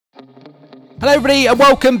Hello everybody and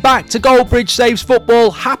welcome back to Goldbridge Saves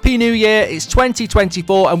Football. Happy New Year, it's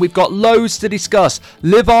 2024 and we've got loads to discuss.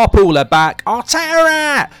 Liverpool are back,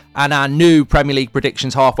 Arteta, and our new Premier League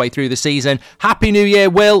predictions halfway through the season. Happy New Year,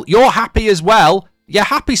 Will. You're happy as well. You're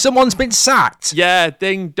happy someone's been sacked. Yeah,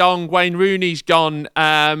 ding dong, Wayne Rooney's gone.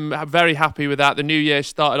 I'm very happy with that. The new year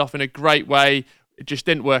started off in a great way. It just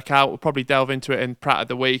didn't work out. We'll probably delve into it in Pratt of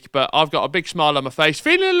the Week, but I've got a big smile on my face,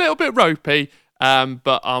 feeling a little bit ropey.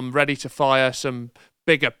 But I'm ready to fire some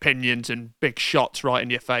big opinions and big shots right in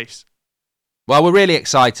your face. Well, we're really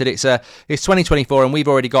excited. It's 2024 and we've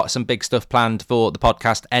already got some big stuff planned for the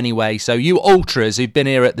podcast anyway. So you ultras who've been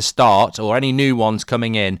here at the start or any new ones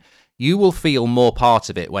coming in, you will feel more part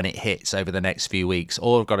of it when it hits over the next few weeks.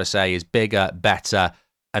 All I've got to say is bigger, better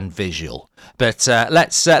and visual. But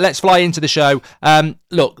let's fly into the show.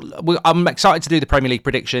 Look, I'm excited to do the Premier League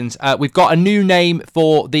predictions. We've got a new name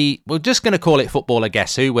for we're just going to call it Footballer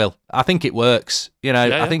Guess Who, Will. I think it works.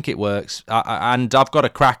 I think it works. And I've got a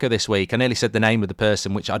cracker this week. I nearly said the name of the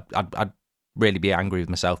person, which I'd really be angry with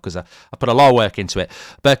myself because I put a lot of work into it.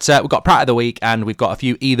 But we've got Pratt of the Week and we've got a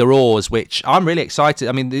few either-ors, which I'm really excited.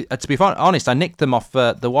 I mean, to be honest, I nicked them off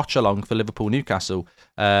the watch-along for Liverpool-Newcastle.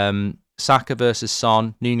 Saka versus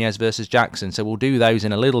Son, Nunez versus Jackson. So we'll do those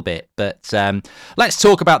in a little bit. But let's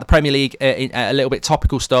talk about the Premier League, a little bit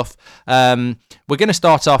topical stuff. We're going to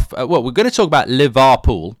start off, we're going to talk about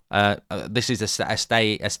Liverpool. This is a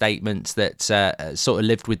statement that sort of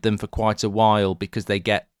lived with them for quite a while because they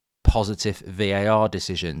get positive VAR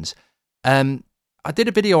decisions. I did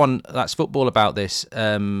a video on That's Football about this.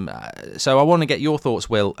 So I want to get your thoughts,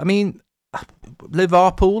 Will. I mean,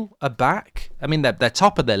 Liverpool are back. I mean, they're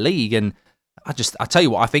top of their league, and I tell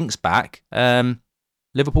you what I think's back.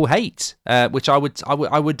 Liverpool hate, which I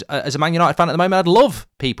would as a Man United fan at the moment, I'd love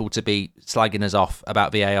people to be slagging us off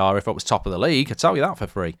about VAR if it was top of the league. I'd tell you that for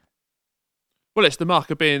free. Well, it's the mark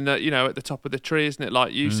of being, at the top of the tree, isn't it?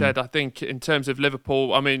 Like you said, I think in terms of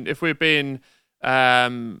Liverpool, I mean, if we're being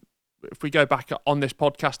if we go back on this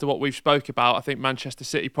podcast to what we've spoke about, I think Manchester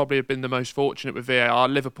City probably have been the most fortunate with VAR.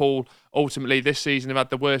 Liverpool, ultimately, this season have had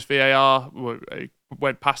the worst VAR. It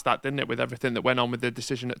went past that, didn't it, with everything that went on with the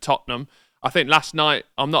decision at Tottenham. I think last night,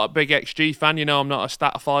 I'm not a big XG fan, I'm not a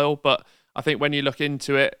statophile, but I think when you look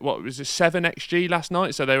into it, what was it, 7 XG last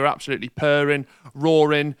night? So they were absolutely purring,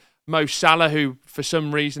 roaring. Mo Salah, who for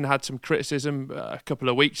some reason had some criticism a couple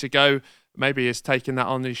of weeks ago, maybe has taken that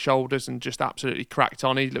on his shoulders and just absolutely cracked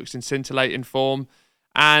on. He looks in scintillating form.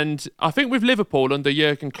 And I think with Liverpool under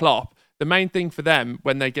Jurgen Klopp, the main thing for them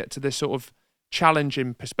when they get to this sort of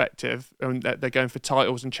challenging perspective and they're going for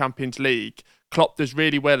titles and Champions League, Klopp does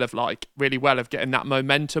really well of getting that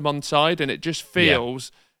momentum on side. And it just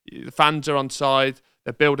feels the fans are on side.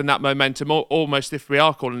 They're building that momentum. Almost if we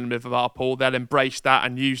are calling them Liverpool, they'll embrace that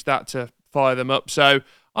and use that to fire them up. So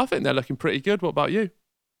I think they're looking pretty good. What about you?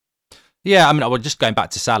 Yeah, I mean, we're just going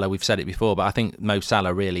back to Salah. We've said it before, but I think Mo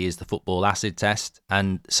Salah really is the football acid test,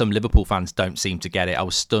 and some Liverpool fans don't seem to get it. I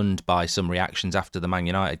was stunned by some reactions after the Man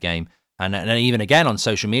United game, and even again on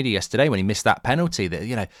social media yesterday when he missed that penalty.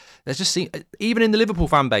 That there's just even in the Liverpool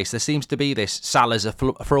fan base there seems to be this Salah's a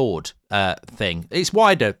fraud thing. It's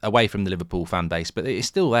wider away from the Liverpool fan base, but it's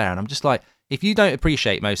still there, and I'm just like, if you don't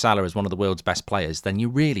appreciate Mo Salah as one of the world's best players, then you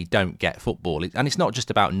really don't get football. And it's not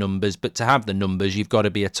just about numbers, but to have the numbers, you've got to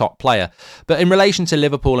be a top player. But in relation to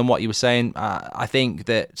Liverpool and what you were saying, I think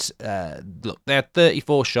that, look, they had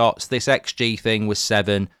 34 shots. This XG thing was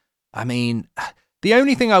 7. I mean, the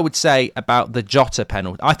only thing I would say about the Jota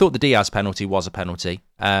penalty, I thought the Diaz penalty was a penalty.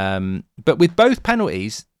 But with both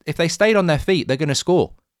penalties, if they stayed on their feet, they're going to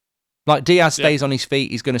score. Like Diaz stays on his feet,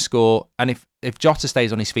 he's going to score. And if Jota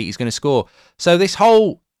stays on his feet, he's going to score. So this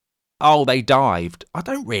whole, they dived, I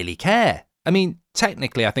don't really care. I mean,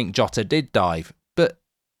 technically, I think Jota did dive, but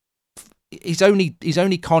he's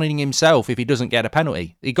only conning himself if he doesn't get a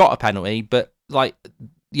penalty. He got a penalty, but like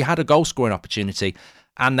you had a goal scoring opportunity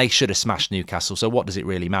and they should have smashed Newcastle. So what does it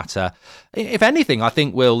really matter? If anything, I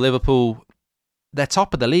think Liverpool, they're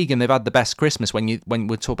top of the league and they've had the best Christmas when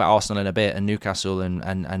we'll talk about Arsenal in a bit and Newcastle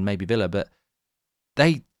and maybe Villa, but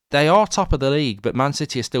they are top of the league, but Man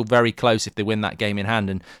City are still very close if they win that game in hand.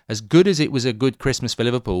 And as good as it was a good Christmas for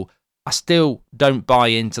Liverpool, I still don't buy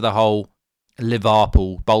into the whole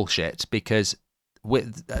Liverpool bullshit because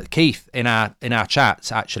with Keith in our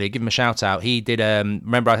chats, actually, give him a shout out. He did.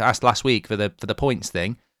 Remember I asked last week for the points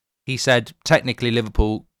thing. He said technically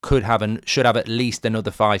Liverpool should have at least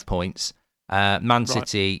another 5 points. Man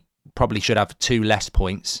City probably should have 2 less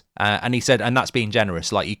points. And he said, and that's being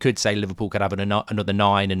generous. Like you could say Liverpool could have another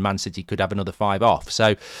 9 and Man City could have another 5 off.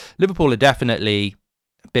 So Liverpool have definitely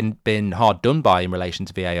been hard done by in relation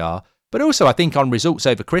to VAR. But also, I think on results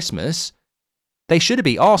over Christmas, they should have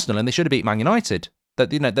beat Arsenal and they should have beat Man United.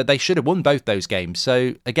 That they should have won both those games.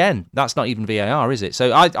 So again, that's not even VAR, is it?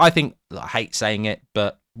 So I think, I hate saying it,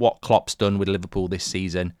 but what Klopp's done with Liverpool this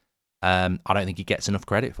season, I don't think he gets enough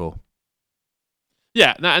credit for.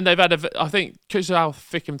 Yeah, and they've had I think because of how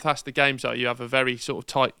thick and fast the games are, you have a very sort of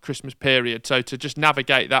tight Christmas period. So to just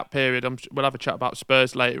navigate that period, we'll have a chat about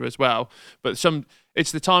Spurs later as well. But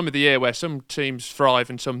it's the time of the year where some teams thrive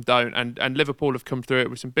and some don't. And Liverpool have come through it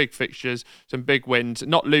with some big fixtures, some big wins,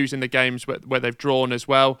 not losing the games where they've drawn as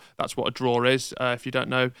well. That's what a draw is, if you don't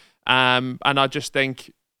know. And I just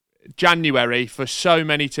think January for so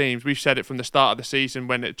many teams, we've said it from the start of the season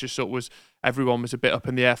when it just sort of was, everyone was a bit up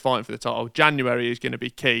in the air fighting for the title. January is going to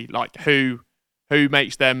be key. Like who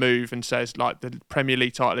makes their move and says like the Premier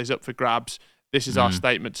League title is up for grabs. This is our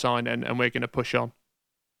statement sign and we're going to push on.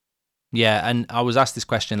 Yeah, and I was asked this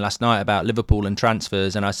question last night about Liverpool and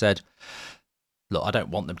transfers, and I said, look, I don't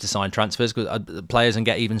want them to sign transfers because players and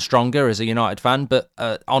get even stronger as a United fan. But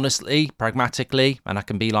honestly, pragmatically, and I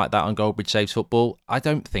can be like that on Goldbridge Saves Football, I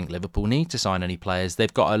don't think Liverpool need to sign any players.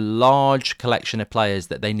 They've got a large collection of players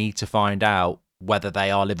that they need to find out whether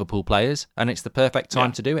they are Liverpool players. And it's the perfect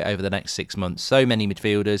time to do it over the next 6 months. So many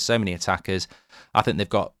midfielders, so many attackers. I think they've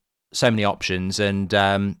got so many options. And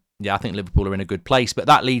I think Liverpool are in a good place. But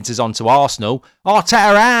that leads us on to Arsenal.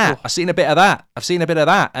 Arteta out! I've seen a bit of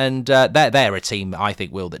that. And they're a team that I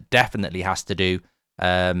think, Will, that definitely has to do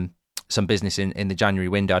some business in the January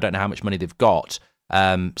window. I don't know how much money they've got.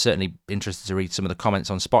 Certainly interested to read some of the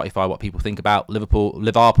comments on Spotify, what people think about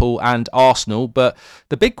Liverpool and Arsenal. But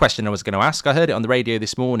the big question I was going to ask, I heard it on the radio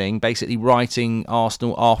this morning, basically writing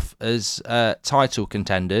Arsenal off as title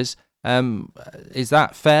contenders. Is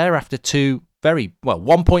that fair after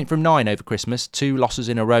 1 point from 9 over Christmas, 2 losses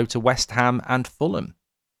in a row to West Ham and Fulham?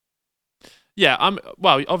 Yeah,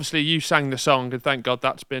 well, obviously you sang the song, and thank God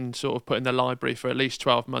that's been sort of put in the library for at least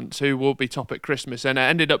 12 months, who will be top at Christmas, and it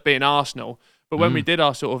ended up being Arsenal. But when we did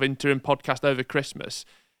our sort of interim podcast over Christmas,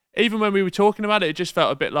 even when we were talking about it, it just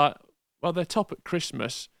felt a bit like, well, they're top at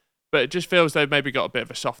Christmas, but it just feels they've maybe got a bit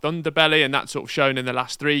of a soft underbelly, and that's sort of shown in the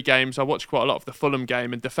last 3 games. I watched quite a lot of the Fulham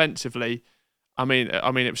game, and defensively, I mean,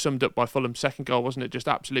 it was summed up by Fulham's second goal, wasn't it? Just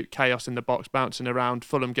absolute chaos in the box, bouncing around.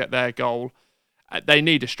 Fulham get their goal. They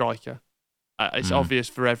need a striker. It's obvious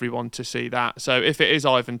for everyone to see that. So if it is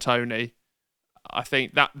Ivan Toney, I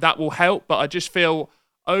think that will help. But I just feel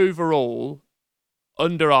overall,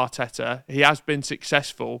 under Arteta, he has been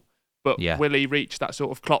successful. But will he reach that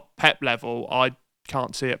sort of Klopp-Pep level? I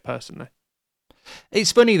can't see it personally.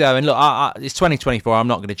 It's funny though, and look, it's 2024. I'm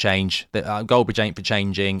not going to change. Goldbridge ain't for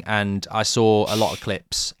changing. And I saw a lot of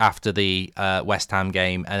clips after the West Ham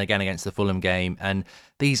game and again against the Fulham game, and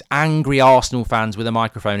these angry Arsenal fans with a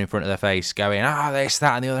microphone in front of their face going, this,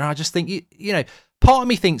 that, and the other. And I just think, you know, part of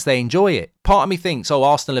me thinks they enjoy it. Part of me thinks,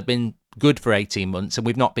 Arsenal have been good for 18 months and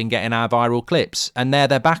we've not been getting our viral clips, and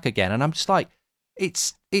they're back again. And I'm just like,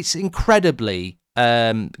 it's incredibly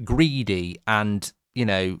greedy and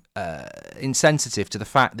insensitive to the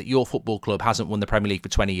fact that your football club hasn't won the Premier League for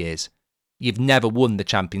 20 years. You've never won the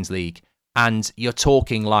Champions League. And you're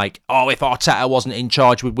talking like, if Arteta wasn't in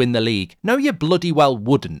charge, we'd win the league. No, you bloody well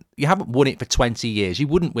wouldn't. You haven't won it for 20 years. You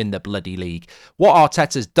wouldn't win the bloody league. What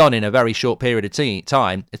Arteta's done in a very short period of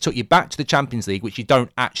time, it took you back to the Champions League, which you don't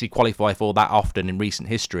actually qualify for that often in recent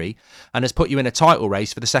history, and has put you in a title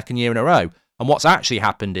race for the second year in a row. And what's actually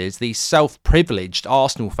happened is these self-privileged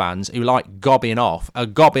Arsenal fans who like gobbing off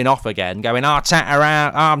again, going, Arteta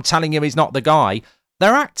out, I'm telling you he's not the guy.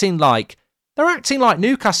 They're acting like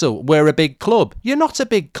Newcastle, we're a big club. You're not a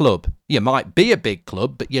big club. You might be a big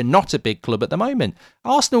club, but you're not a big club at the moment.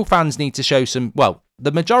 Arsenal fans need to show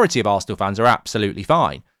the majority of Arsenal fans are absolutely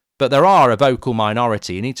fine, but there are a vocal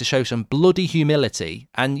minority who need to show some bloody humility,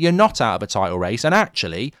 and you're not out of a title race. And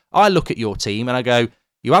actually, I look at your team and I go,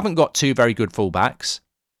 you haven't got 2 very good fullbacks,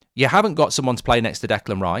 you haven't got someone to play next to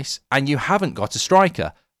Declan Rice, and you haven't got a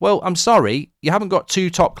striker. Well, I'm sorry, you haven't got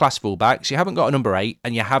 2 top-class fullbacks, you haven't got a number 8,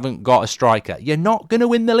 and you haven't got a striker. You're not going to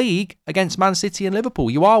win the league against Man City and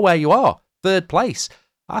Liverpool. You are where you are, 3rd place.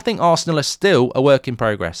 I think Arsenal are still a work in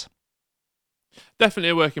progress. Definitely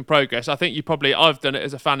a work in progress. I think I've done it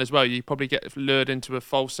as a fan as well, you probably get lured into a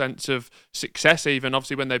false sense of success even,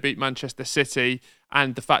 obviously when they beat Manchester City,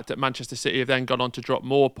 and the fact that Manchester City have then gone on to drop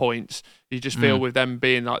more points. You just feel with them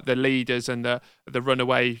being like the leaders and the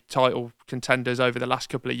runaway title contenders over the last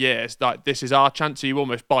couple of years, like this is our chance. So you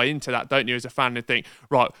almost buy into that, don't you, as a fan, and think,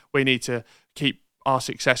 right, we need to keep our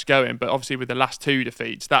success going. But obviously with the last 2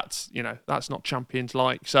 defeats, that's not Champions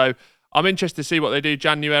like. So I'm interested to see what they do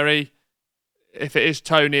January. If it is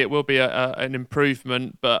Toney, it will be an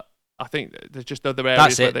improvement, but I think there's just other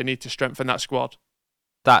areas where they need to strengthen that squad.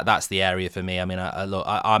 That's the area for me. I mean,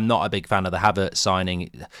 I'm not a big fan of the Havertz signing.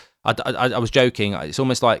 I was joking. It's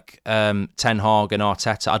almost like Ten Hag and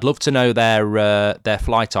Arteta. I'd love to know their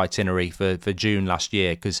flight itinerary for June last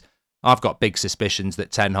year, because I've got big suspicions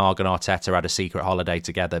that Ten Hag and Arteta had a secret holiday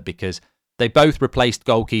together, because they both replaced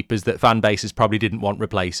goalkeepers that fan bases probably didn't want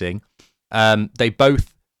replacing. They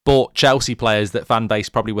both bought Chelsea players that fan base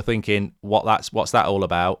probably were thinking, what's that all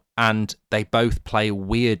about? And they both play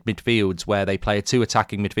weird midfields where they play two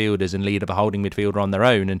attacking midfielders and lead of a holding midfielder on their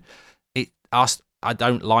own. And I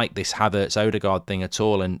don't like this Havertz Odegaard thing at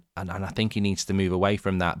all, and I think he needs to move away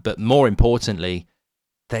from that. But more importantly,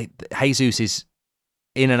 Jesus is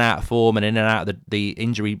in and out of form and in and out of the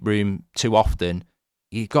injury room too often.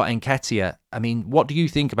 You've got Nketiah. I mean, what do you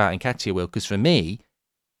think about Nketiah, Will? Because for me,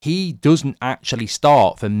 he doesn't actually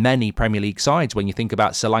start for many Premier League sides when you think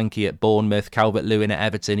about Solanke at Bournemouth, Calvert-Lewin at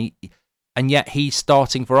Everton, and yet he's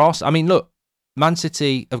starting for us. I mean, look, Man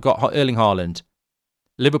City have got Erling Haaland.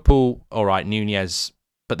 Liverpool, all right, Nunez,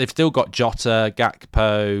 but they've still got Jota,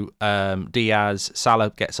 Gakpo, Diaz, Salah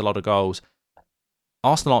gets a lot of goals.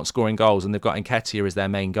 Arsenal aren't scoring goals, and they've got Nketiah as their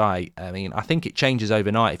main guy. I mean, I think it changes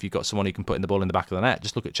overnight if you've got someone who can put in the ball in the back of the net.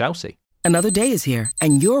 Just look at Chelsea. Another day is here,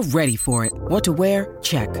 and you're ready for it. What to wear?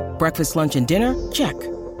 Check. Breakfast, lunch, and dinner? Check.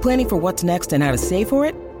 Planning for what's next and how to save for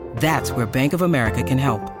it? That's where Bank of America can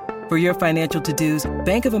help. For your financial to-dos,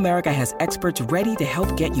 Bank of America has experts ready to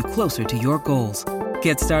help get you closer to your goals.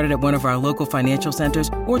 Get started at one of our local financial centers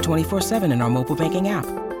or 24/7 in our mobile banking app.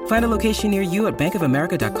 Find a location near you at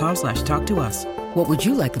bankofamerica.com/talktous. What would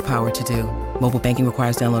you like the power to do? Mobile banking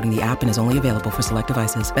requires downloading the app and is only available for select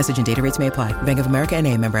devices. Message and data rates may apply. Bank of America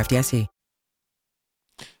N.A., member FDIC.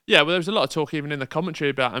 Yeah, well, there was a lot of talk even in the commentary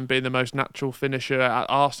about him being the most natural finisher at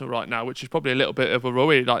Arsenal right now, which is probably a little bit of a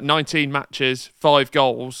worry. Like 19 matches, 5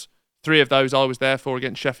 goals, 3 of those I was there for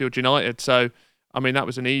against Sheffield United. So, I mean, that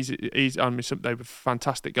was an easy. I mean, they were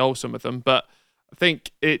fantastic goals, some of them, but I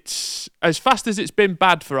think it's as fast as it's been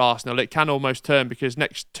bad for Arsenal, it can almost turn, because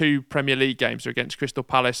next 2 Premier League games are against Crystal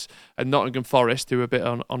Palace and Nottingham Forest, who are a bit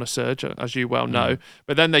on a surge, as you well know.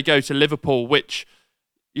 But then they go to Liverpool, which,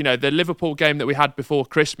 you know, the Liverpool game that we had before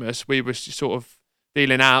Christmas, we were sort of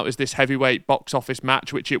dealing out as this heavyweight box office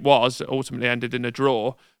match, which it was. It ultimately ended in a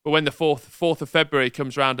draw. But when the 4th of February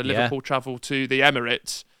comes round and Liverpool travel to the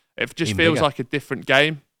Emirates, it just feels like a different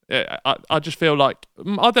game. I just feel like,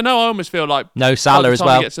 I don't know, I almost feel like no Salah as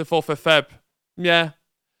well. It gets to the 4th of Feb. Yeah.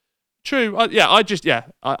 True.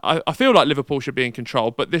 I feel like Liverpool should be in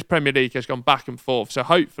control, but this Premier League has gone back and forth. So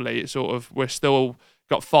hopefully it's we're still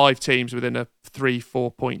got 5 teams within a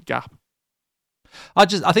 3-4 point gap. I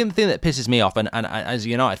think the thing that pisses me off, and as a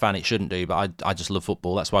United fan it shouldn't do, but I just love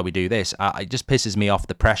football, that's why we do this, it just pisses me off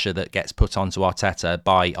the pressure that gets put onto Arteta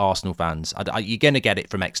by Arsenal fans. You're going to get it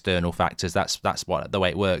from external factors, that's what the way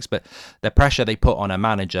it works, but the pressure they put on a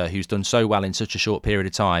manager who's done so well in such a short period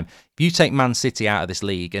of time. If you take Man City out of this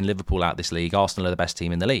league and Liverpool out of this league, Arsenal are the best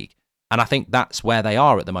team in the league. And I think that's where they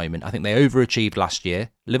are at the moment. I think they overachieved last year.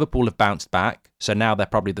 Liverpool have bounced back, so now they're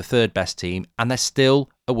probably the 3rd best team, and they're still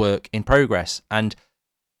a work in progress. And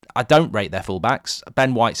I don't rate their fullbacks.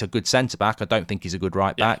 Ben White's a good centre-back. I don't think he's a good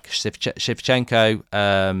right-back. Sinchenko,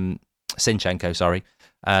 sorry.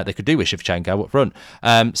 They could do with Shevchenko up front.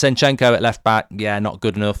 Sinchenko at left-back, not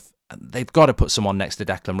good enough. They've got to put someone next to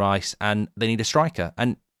Declan Rice, and they need a striker.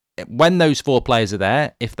 And when those 4 players are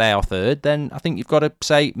there, if they are 3rd, then I think you've got to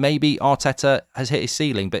say maybe Arteta has hit his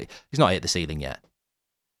ceiling, but he's not hit the ceiling yet.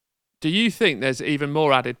 Do you think there's even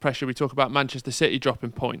more added pressure? We talk about Manchester City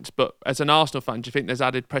dropping points, but as an Arsenal fan, do you think there's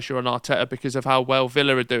added pressure on Arteta because of how well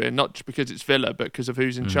Villa are doing? Not just because it's Villa, but because of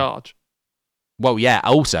who's in charge? Well, yeah.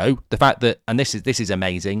 Also, the fact that, and this is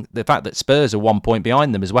amazing, the fact that Spurs are 1 point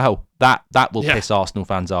behind them as well. That will piss Arsenal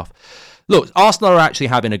fans off. Look, Arsenal are actually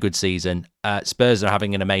having a good season. Spurs are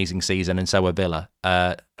having an amazing season, and so are Villa.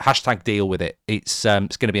 Hashtag deal with it. It's going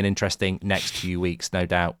to be an interesting next few weeks, no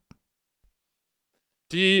doubt.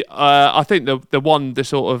 Do you? I think the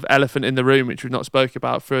sort of elephant in the room, which we've not spoke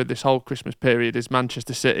about for this whole Christmas period, is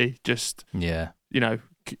Manchester City. Just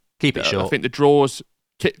keep it short. I think the draws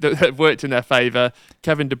that have worked in their favour.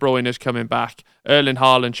 Kevin De Bruyne is coming back. Erling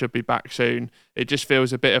Haaland should be back soon. It just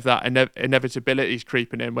feels a bit of that inevitability is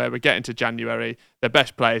creeping in, where we're getting to January. Their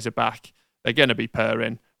best players are back. They're going to be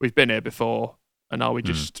purring. We've been here before, and are we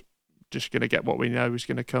just going to get what we know is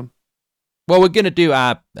going to come? Well, we're going to do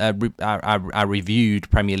our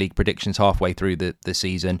reviewed Premier League predictions halfway through the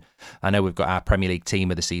season. I know we've got our Premier League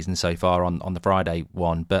team of the season so far on the Friday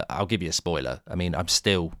one, but I'll give you a spoiler. I mean, I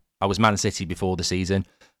was Man City before the season,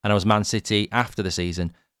 and I was Man City after the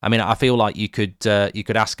season. I mean, I feel like you could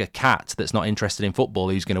ask a cat that's not interested in football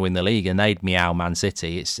who's going to win the league, and they'd meow Man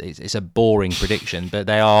City. It's a boring prediction, but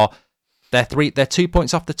they're 2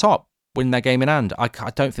 points off the top, win their game in hand. I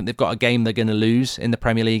don't think they've got a game they're going to lose in the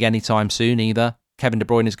Premier League anytime soon either. Kevin De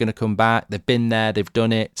Bruyne is going to come back. They've been there, they've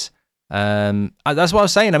done it. That's what I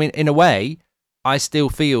was saying. I mean, in a way, I still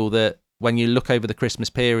feel that when you look over the Christmas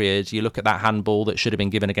period, you look at that handball that should have been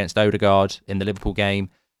given against Odegaard in the Liverpool game.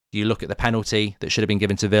 You look at the penalty that should have been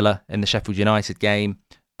given to Villa in the Sheffield United game.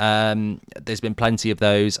 There's been plenty of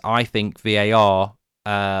those. I think VAR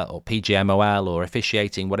or PGMOL or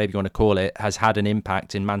officiating, whatever you want to call it, has had an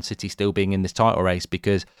impact in Man City still being in this title race,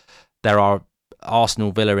 because there are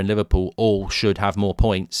Arsenal, Villa and Liverpool all should have more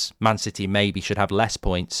points. Man City maybe should have less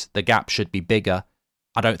points. The gap should be bigger.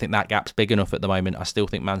 I don't think that gap's big enough at the moment. I still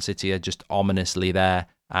think Man City are just ominously there.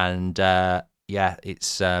 And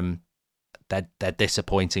it's... They're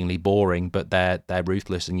disappointingly boring, but they're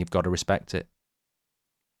ruthless, and you've got to respect it.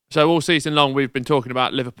 So all season long, we've been talking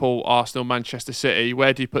about Liverpool, Arsenal, Manchester City.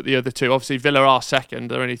 Where do you put the other two? Obviously, Villa are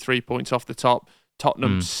second. They're only 3 points off the top.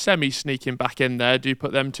 Tottenham semi-sneaking back in there. Do you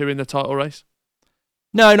put them two in the title race?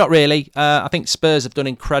 No, not really. I think Spurs have done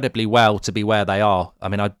incredibly well to be where they are. I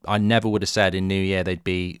mean, I never would have said in New Year they'd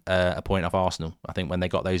be a point off Arsenal. I think when they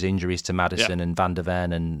got those injuries to Maddison and Van der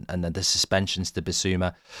Ven and then the suspensions to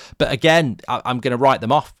Bissouma. But again, I'm going to write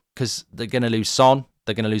them off because they're going to lose Son,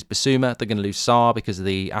 they're going to lose Bissouma, they're going to lose Sarr because of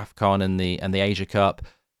the AFCON and the Asia Cup.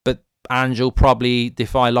 But Ange will probably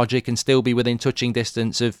defy logic and still be within touching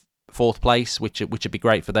distance of fourth place, which would be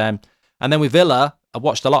great for them. And then with Villa, I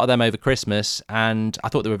watched a lot of them over Christmas, and I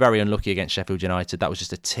thought they were very unlucky against Sheffield United. That was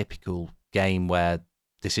just a typical game where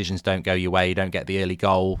decisions don't go your way, you don't get the early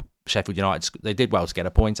goal. Sheffield United, they did well to get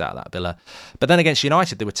a point out of that, Villa. But then against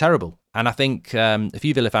United, they were terrible. And I think a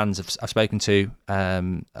few Villa fans I've spoken to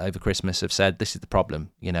over Christmas have said, this is the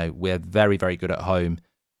problem. You know, we're very, very good at home,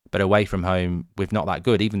 but away from home, we're not that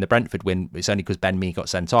good. Even the Brentford win, it's only because Ben Mee got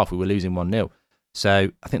sent off. We were losing 1-0.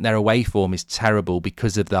 So I think their away form is terrible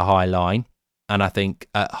because of the high line. And I think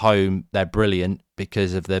at home, they're brilliant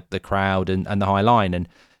because of the crowd and the high line. And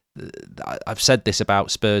I've said this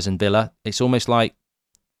about Spurs and Villa. It's almost like,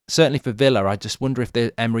 certainly for Villa, I just wonder if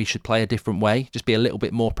Emery should play a different way, just be a little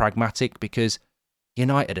bit more pragmatic, because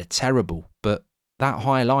United are terrible. But that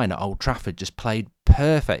high line at Old Trafford just played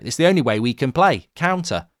perfect. It's the only way we can play,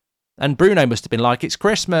 counter. And Bruno must have been like, it's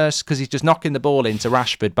Christmas, because he's just knocking the ball into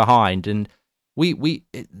Rashford behind. And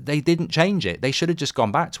they didn't change it. They should have just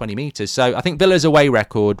gone back 20 metres. So I think Villa's away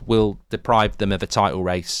record will deprive them of a title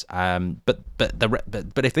race. But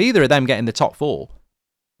if either of them get in the top four,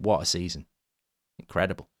 what a season.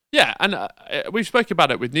 Incredible. Yeah, and we've spoken about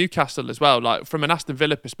it with Newcastle as well. Like, from an Aston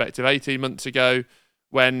Villa perspective, 18 months ago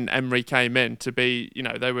when Emery came in to be,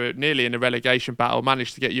 they were nearly in a relegation battle,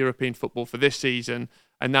 managed to get European football for this season,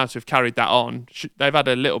 and now to have carried that on, they've had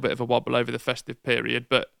a little bit of a wobble over the festive period,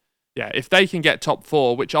 but yeah, if they can get top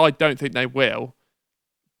four, which I don't think they will,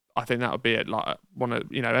 I think that would be it. Like,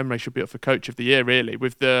 Emery should be up for Coach of the Year, really.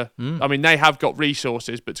 With I mean, they have got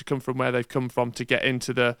resources, but to come from where they've come from to get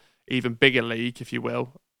into the even bigger league, if you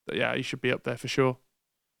will, yeah, he should be up there for sure.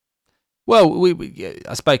 Well,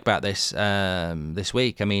 I spoke about this this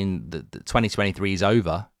week. I mean, the 2023 is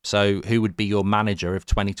over. So who would be your manager of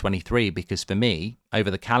 2023? Because for me, over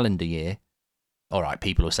the calendar year, all right,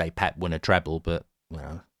 people will say Pep won a treble, but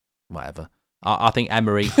whatever. I think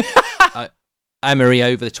Emery, Emery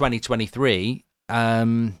over the 2023,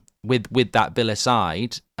 with that Villa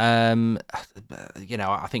side, I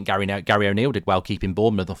think Gary O'Neill did well keeping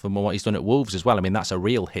Bournemouth off from what he's done at Wolves as well. I mean, that's a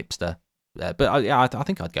real hipster. But I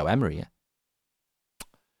think I'd go Emery. Yeah.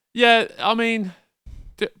 Yeah, I mean,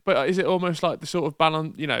 but is it almost like the sort of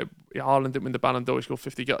Ballon? Haaland didn't win the Ballon d'Or. He scored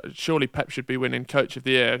 50 goals. Surely Pep should be winning Coach of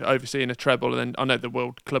the Year, overseeing a treble. And then I know the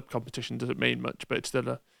World Club competition doesn't mean much, but it's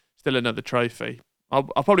still another trophy. I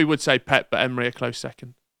probably would say Pep, but Emery a close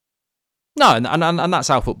second. No, and that's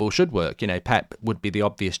how football should work. Pep would be the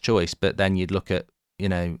obvious choice, but then you'd look at,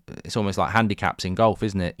 it's almost like handicaps in golf,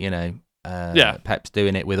 isn't it? Yeah. Pep's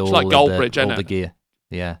doing it with it's all, like all the gear.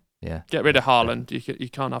 Yeah. Get rid of Haaland. You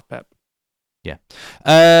can't have Pep. Yeah.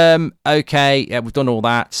 Okay. Yeah, we've done all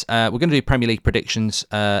that. We're going to do Premier League predictions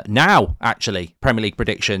now. Actually, Premier League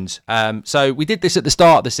predictions. So we did this at the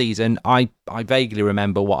start of the season. I vaguely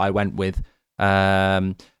remember what I went with.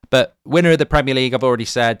 But winner of the Premier League, I've already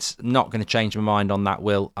said. Not going to change my mind on that,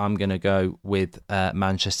 Will. I'm going to go with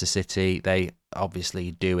Manchester City. They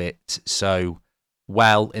obviously do it so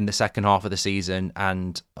well in the second half of the season,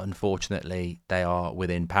 and unfortunately they are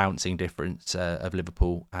within pouncing difference of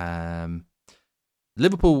Liverpool.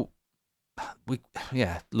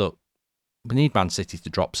 Look, We need Man City to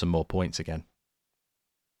drop some more points again.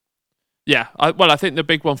 Yeah, I think the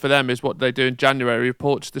big one for them is what they do in January.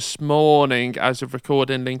 Reports this morning, as of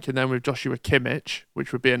recording, linking them with Joshua Kimmich,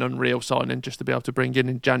 which would be an unreal signing just to be able to bring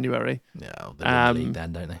in January. Yeah, they win the league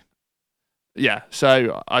then, don't they? Yeah,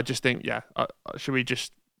 so I just think, should we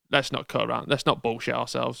just, let's not cut around, let's not bullshit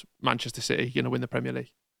ourselves. Manchester City going to win the Premier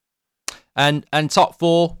League. And top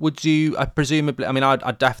four, would you, presumably, I mean,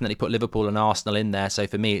 I'd definitely put Liverpool and Arsenal in there, so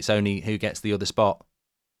for me, it's only who gets the other spot.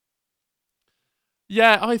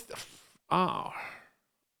 Yeah, I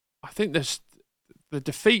think the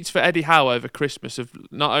defeats for Eddie Howe over Christmas have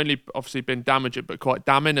not only obviously been damaging, but quite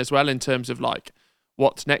damning as well in terms of like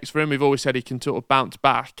what's next for him. We've always said he can sort of bounce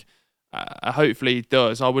back. Hopefully he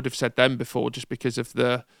does. I would have said them before just because of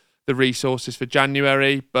the resources for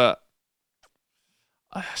January, but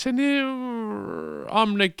I'm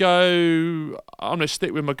gonna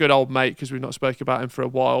stick with my good old mate because we've not spoken about him for a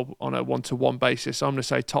while on a 1-to-1 basis. I'm gonna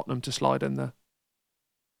say Tottenham to slide in there.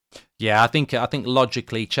 Yeah, I think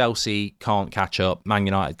logically Chelsea can't catch up, Man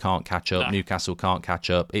United can't catch up, Newcastle can't catch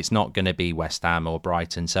up. It's not going to be West Ham or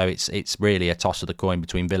Brighton, so it's really a toss of the coin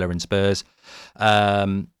between Villa and Spurs.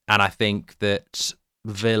 And I think that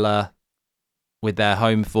Villa, with their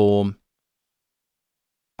home form,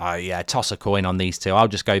 toss a coin on these two. I'll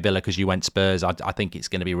just go Villa because you went Spurs. I think it's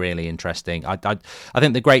going to be really interesting. I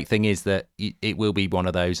think the great thing is that it will be one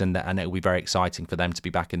of those, and it will be very exciting for them to be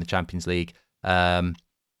back in the Champions League.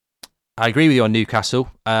 I agree with you on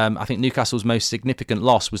Newcastle. I think Newcastle's most significant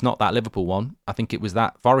loss was not that Liverpool one. I think it was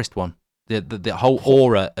that Forest one. The whole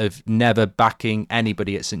aura of never backing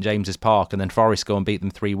anybody at St James's Park and then Forest go and beat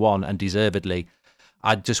them 3-1 and deservedly.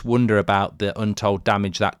 I just wonder about the untold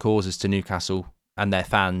damage that causes to Newcastle and their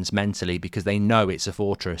fans mentally because they know it's a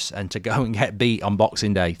fortress, and to go and get beat on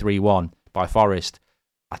Boxing Day 3-1 by Forest,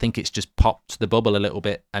 I think it's just popped the bubble a little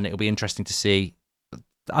bit, and it'll be interesting to see.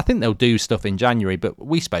 I think they'll do stuff in January, but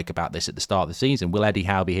we spoke about this at the start of the season. Will Eddie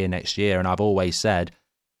Howe be here next year? And I've always said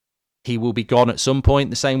he will be gone at some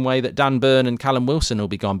point, the same way that Dan Burn and Callum Wilson will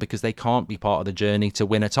be gone, because they can't be part of the journey to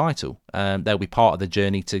win a title. They'll be part of the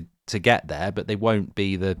journey to get there, but they won't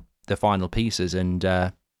be the final pieces. And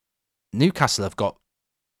Newcastle have got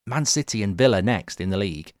Man City and Villa next in the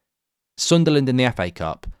league, Sunderland in the FA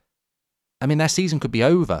Cup. I mean, their season could be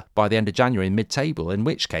over by the end of January in mid-table, in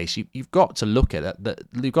which case you've got to look at that.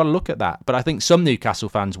 You've got to look at that. But I think some Newcastle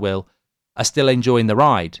fans are still enjoying the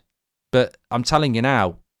ride. But I'm telling you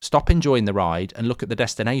now, stop enjoying the ride and look at the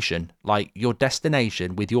destination. Like, your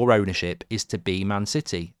destination with your ownership is to be Man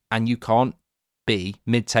City, and you can't be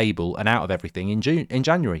mid-table and out of everything in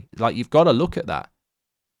January. Like, you've got to look at that.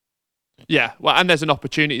 Yeah, well, and there's an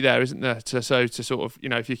opportunity there, isn't there? To sort of,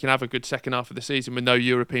 if you can have a good second half of the season with no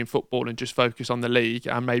European football and just focus on the league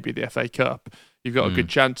and maybe the FA Cup, you've got a good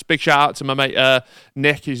chance. Big shout out to my mate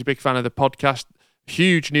Nick, who's a big fan of the podcast.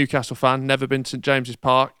 Huge Newcastle fan, never been to St James's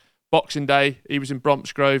Park. Boxing Day, he was in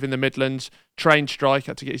Bromsgrove in the Midlands. Train strike,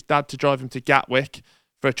 had to get his dad to drive him to Gatwick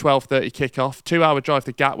for a 12:30 kickoff. 2-hour drive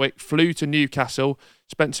to Gatwick, flew to Newcastle,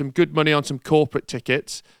 spent some good money on some corporate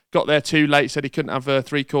tickets. Got there too late, said he couldn't have a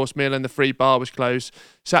 3-course meal and the free bar was closed.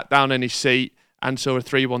 Sat down in his seat and saw a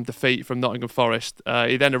 3-1 defeat from Nottingham Forest.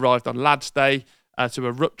 He then arrived on Lads' Day to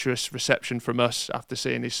a rapturous reception from us after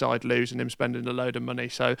seeing his side lose and him spending a load of money.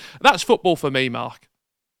 So that's football for me, Mark.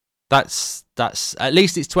 That's at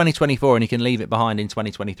least it's 2024 and he can leave it behind in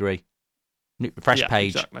 2023. Fresh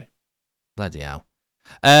page. Exactly. Bloody hell.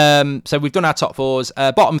 So we've done our top fours.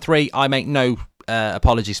 Bottom three, I make no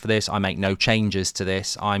apologies for this. I make no changes to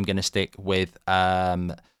this. I'm going to stick with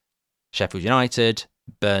Sheffield United,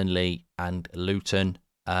 Burnley and Luton.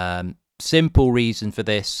 Simple reason for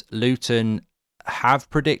this. Luton have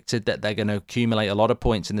predicted that they're going to accumulate a lot of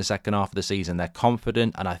points in the second half of the season. They're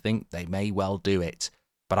confident and I think they may well do it.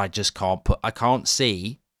 But I just can't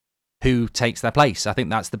see who takes their place. I think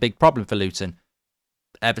that's the big problem for Luton.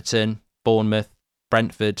 Everton, Bournemouth,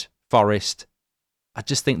 Brentford, Forest. I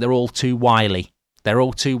just think they're all too wily. They're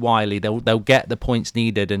all too wily. They'll get the points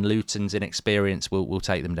needed, and Luton's inexperience will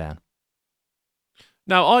take them down.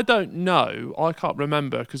 Now, I don't know. I can't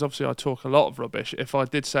remember, because obviously I talk a lot of rubbish, if I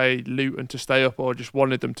did say Luton to stay up or just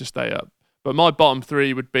wanted them to stay up. But my bottom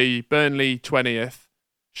three would be Burnley 20th,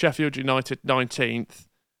 Sheffield United 19th,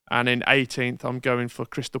 and in 18th, I'm going for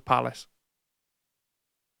Crystal Palace.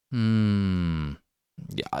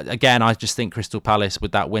 Yeah, again, I just think Crystal Palace,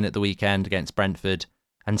 with that win at the weekend against Brentford,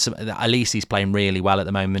 and at least he's playing really well at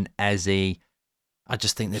the moment. Eze, I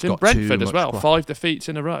just think they've got Brentford too as well. much. 5 defeats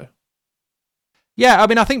in a row. Yeah, I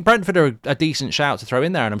mean, I think Brentford are a decent shout to throw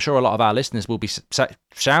in there, and I'm sure a lot of our listeners will be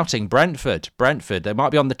shouting Brentford. They might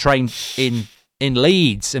be on the train in in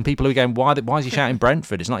Leeds, and people are going, why is he shouting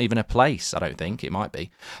Brentford? It's not even a place. I don't think it might be,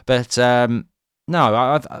 but no.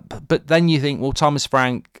 But then you think, well, Thomas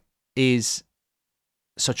Frank is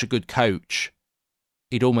such a good coach.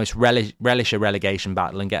 He'd almost relish a relegation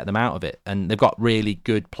battle and get them out of it, and they've got really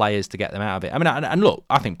good players to get them out of it. I mean, and look,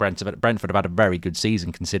 I think Brentford have had a very good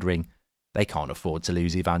season considering they can't afford to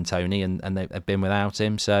lose Ivan Toney, and they've been without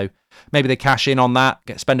him. So maybe they cash in on that,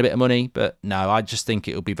 spend a bit of money. But no, I just think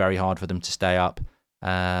it'll be very hard for them to stay up.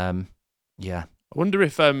 Yeah. I wonder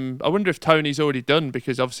if Toney's already done,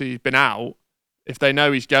 because obviously he's been out. If they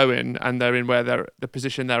know he's going and they're in the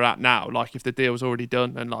position they're at now, like if the deal's already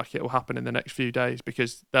done and like it will happen in the next few days,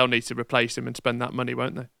 because they'll need to replace him and spend that money,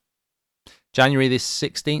 won't they? January the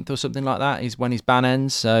 16th or something like that is when his ban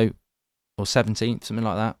ends, or 17th, something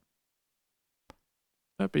like that.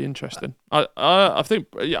 That'd be interesting. I think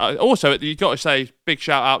also you've got to say big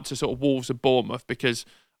shout out to sort of Wolves and Bournemouth, because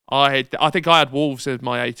I think I had Wolves as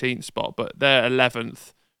my 18th spot, but they're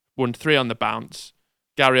 11th, won 3 on the bounce.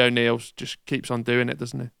 Gary O'Neill just keeps on doing it,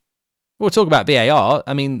 doesn't he? We'll talk about VAR.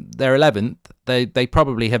 I mean, they're 11th. They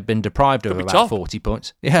probably have been deprived of about 40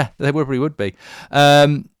 points. Yeah, they probably would be.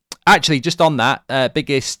 Actually, just on that,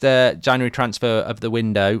 biggest January transfer of the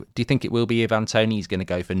window, do you think it will be Ivan Toney? He's going to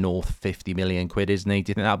go for north 50 million quid, isn't he?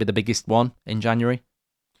 Do you think that'll be the biggest one in January?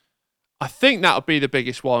 I think that'll be the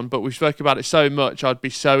biggest one, but we've spoken about it so much. I'd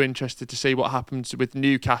be so interested to see what happens with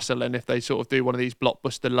Newcastle, and if they sort of do one of these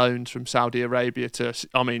blockbuster loans from Saudi Arabia to,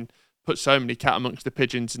 I mean, put so many cat amongst the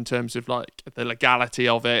pigeons in terms of like the legality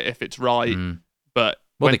of it, if it's right. But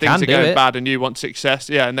when things are going bad and you want success,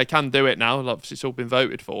 yeah, and they can do it now. Obviously, it's all been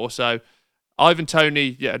voted for. So Ivan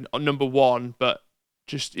Toney, yeah, number one. But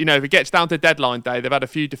just, if it gets down to deadline day, they've had a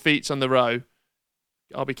few defeats on the row.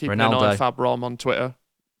 I'll be keeping an eye on Fab Rom on Twitter.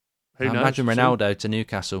 Who knows? Imagine Ronaldo to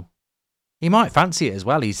Newcastle. He might fancy it as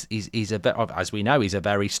well. He's as we know, he's a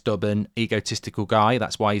very stubborn, egotistical guy.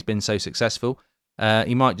 That's why he's been so successful.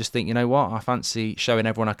 He might just think, you know what, I fancy showing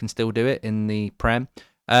everyone I can still do it in the Prem.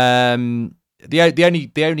 The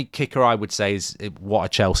only kicker I would say is, what are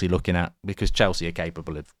Chelsea looking at? Because Chelsea are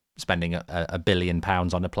capable of spending £1 billion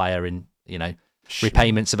on a player in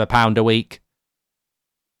repayments of £1 a week.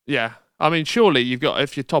 Yeah. I mean, surely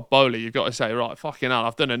if you're Todd Bowley, you've got to say, right, fucking hell,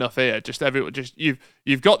 I've done enough here.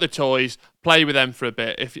 You've got the toys, play with them for a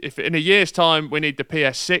bit. If in a year's time we need the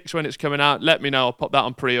PS6 when it's coming out, let me know. I'll pop that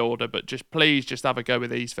on pre-order. But please have a go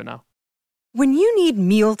with these for now. When you need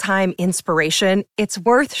mealtime inspiration, it's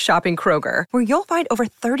worth shopping Kroger, where you'll find over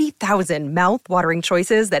 30,000 mouth-watering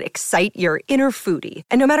choices that excite your inner foodie.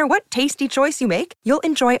 And no matter what tasty choice you make, you'll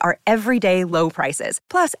enjoy our everyday low prices,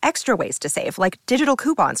 plus extra ways to save, like digital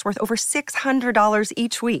coupons worth over $600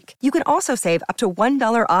 each week. You can also save up to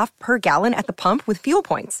 $1 off per gallon at the pump with fuel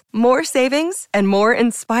points. More savings and more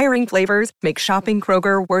inspiring flavors make shopping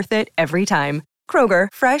Kroger worth it every time. Kroger,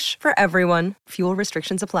 fresh for everyone. Fuel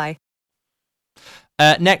restrictions apply.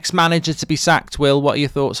 Next manager to be sacked, Will. What are your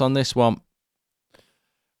thoughts on this one?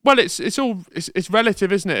 Well, it's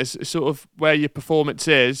relative, isn't it? It's sort of where your performance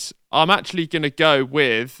is. I'm actually going to go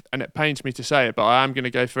with, and it pains me to say it, but I am going to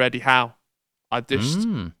go for Eddie Howe. I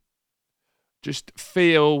just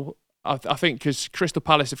feel, I think, because Crystal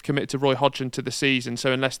Palace have committed to Roy Hodgson to the season,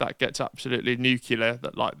 so unless that gets absolutely nuclear,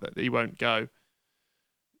 that he won't go.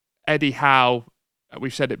 Eddie Howe,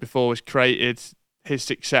 we've said it before, has created his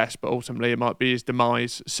success, but ultimately it might be his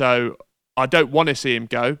demise. So I don't want to see him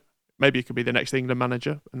go. Maybe he could be the next England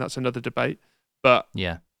manager, and that's another debate. But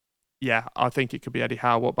yeah, I think it could be Eddie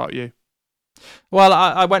Howe. What about you? Well,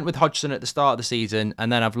 I went with Hodgson at the start of the season,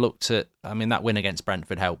 and then I've looked at, I mean, that win against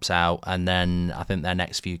Brentford helps out, and then I think their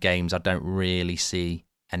next few games, I don't really see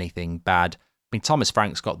anything bad. I mean, Thomas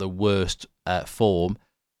Frank's got the worst form.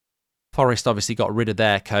 Forest obviously got rid of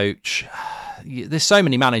their coach. There's so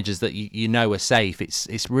many managers that you know are safe.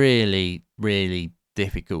 It's really, really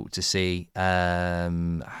difficult to see. I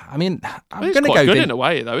mean, I'm going to go good in a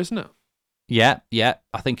way, though, isn't it? Yeah.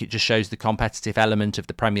 I think it just shows the competitive element of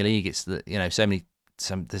the Premier League. It's that,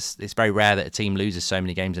 it's very rare that a team loses so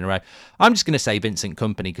many games in a row. I'm just going to say Vincent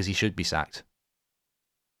Kompany because he should be sacked.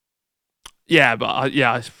 Yeah, but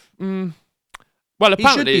well,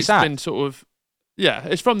 apparently it's been sort of. Yeah,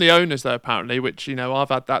 it's from the owners, though, apparently, which, I've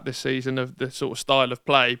had that this season of the sort of style of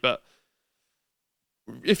play. But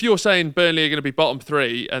if you're saying Burnley are going to be bottom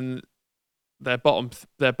 3 and they're bottom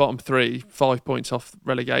 3, 5 points off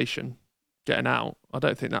relegation, getting out, I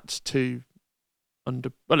don't think that's too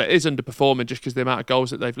well, it is underperforming just because the amount of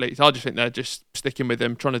goals that they've leaked. I just think they're just sticking with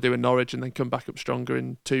them, trying to do a Norwich and then come back up stronger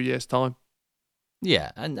in 2 years' time.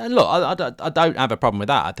 Yeah, and look, I don't have a problem with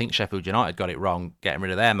that. I think Sheffield United got it wrong getting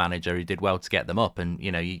rid of their manager, who did well to get them up, and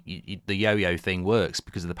the yo-yo thing works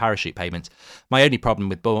because of the parachute payments. My only problem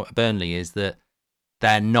with Burnley is that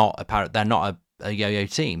they're not a yo-yo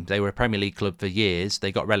team. They were a Premier League club for years.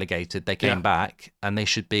 They got relegated. They came back, and they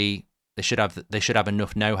should have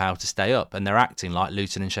enough know-how to stay up, and they're acting like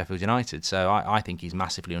Luton and Sheffield United. So I think he's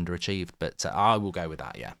massively underachieved, but I will go with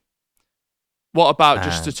that. Yeah. What about,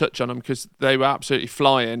 just to touch on them, because they were absolutely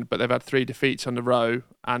flying, but they've had 3 defeats on the row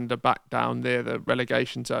and are back down near the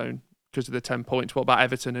relegation zone because of the 10 points. What about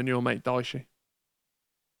Everton and your mate Dyche?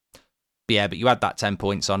 Yeah, but you add that 10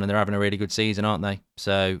 points on, and they're having a really good season, aren't they?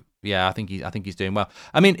 So yeah, I think he's doing well.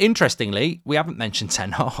 I mean, interestingly, we haven't mentioned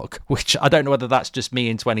Ten Hag, which I don't know whether that's just me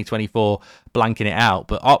in 2024 blanking it out,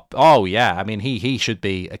 but oh yeah, I mean he should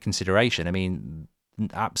be a consideration. I mean,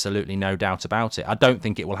 absolutely no doubt about it. I don't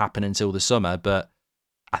think it will happen until the summer, but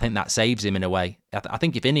I think that saves him in a way. I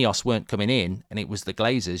think if Ineos weren't coming in and it was the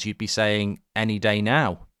Glazers, you'd be saying any day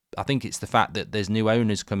now. I think it's the fact that there's new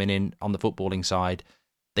owners coming in on the footballing side.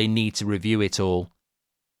 They need to review it all.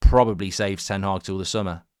 Probably saves Ten Hag till the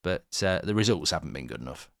summer, but the results haven't been good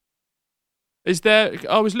enough.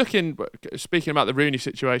 I was looking, speaking about the Rooney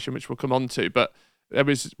situation, which we'll come on to, but there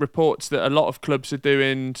was reports that a lot of clubs are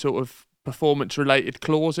doing sort of performance-related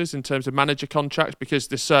clauses in terms of manager contracts because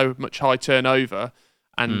there's so much high turnover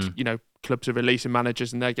and, clubs are releasing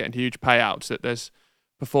managers and they're getting huge payouts, that there's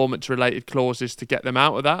performance-related clauses to get them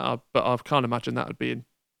out of that. But I can't imagine that would be in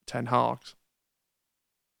Ten Hag's.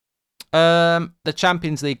 The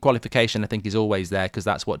Champions League qualification, I think, is always there because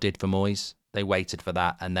that's what did for Moyes. They waited for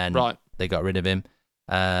that and then they got rid of him.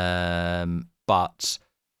 But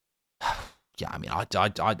yeah, I mean, I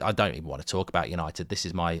don't even want to talk about United. This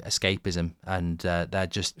is my escapism, and they're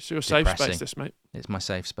just it's your depressing. safe space, this, mate. It's my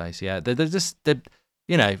safe space. Yeah, they're just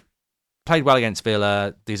played well against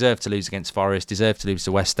Villa, deserved to lose against Forest, deserved to lose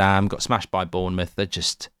to West Ham, got smashed by Bournemouth. They're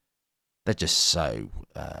just so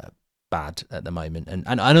bad at the moment and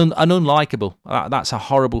unlikable. That's a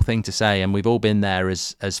horrible thing to say, and we've all been there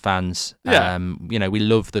as fans. Yeah. We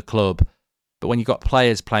love the club, but when you've got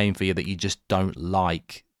players playing for you that you just don't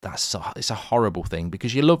like, it's a horrible thing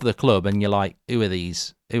because you love the club and you're like, who are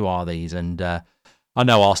these? Who are these? And I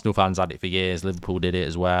know Arsenal fans had it for years. Liverpool did it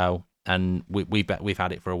as well, and we've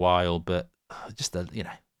had it for a while. But just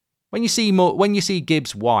when you see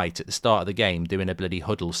Gibbs White at the start of the game doing a bloody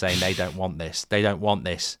huddle saying they don't want this,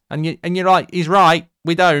 and you're like, he's right,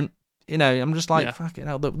 we don't. I'm just like, fucking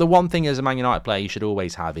hell. The one thing as a Man United player you should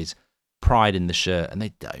always have is pride in the shirt, and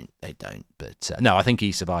they don't. But no, I think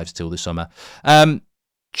he survives till the summer.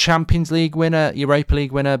 Champions League winner, Europa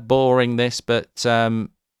League winner, boring this, but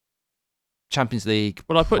Champions League.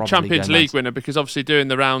 Well, I put Champions League winner because obviously doing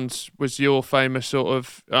the rounds was your famous sort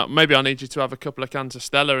of, maybe I need you to have a couple of cans of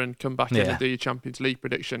Stella and come back in and do your Champions League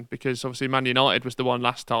prediction, because obviously Man United was the one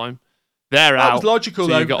last time. They're out. That was logical,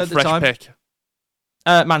 so though, you got a fresh pick.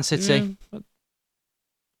 Man City.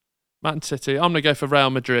 Man City. I'm going to go for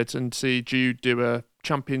Real Madrid and see Jude do a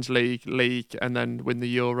Champions League and then win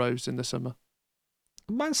the Euros in the summer.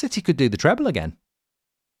 Man City could do the treble again.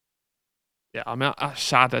 Yeah, I mean, that's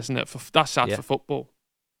sad, isn't it? That's sad for football.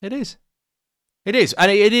 It is. It is.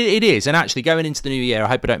 And it is. And actually, going into the new year, I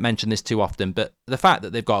hope I don't mention this too often, but the fact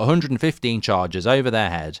that they've got 115 charges over their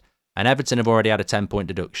head and Everton have already had a 10-point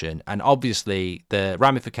deduction, and obviously the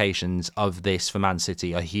ramifications of this for Man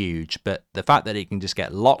City are huge, but the fact that it can just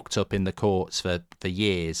get locked up in the courts for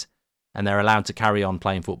years and they're allowed to carry on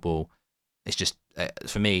playing football, it's just,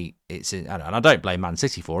 for me, and I don't blame Man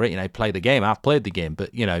City for it. Play the game. I've played the game, but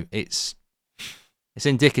it's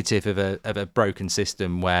indicative of a broken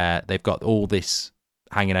system where they've got all this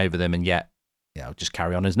hanging over them, and yet just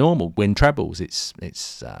carry on as normal, win trebles. It's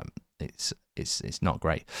not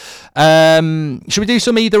great. Should we do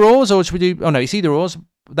some either ors, or should we do? Oh no, it's either ors.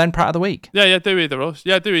 Then Pratt of the week. Yeah, do either ors.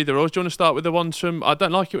 Do either ors. Do you want to start with the ones from? I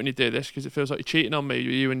don't like it when you do this because it feels like you're cheating on me.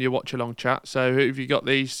 You and your watch along chat. So who have you got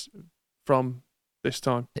these from this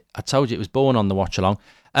time? I told you it was born on the watch along.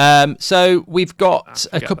 So we've got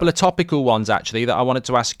a couple of topical ones actually that I wanted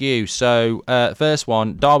to ask you. So first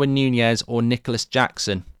one, Darwin Núñez or Nicholas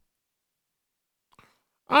Jackson?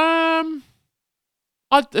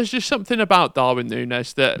 There's just something about Darwin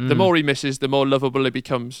Núñez that the more he misses, the more lovable he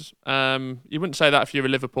becomes. You wouldn't say that if you're a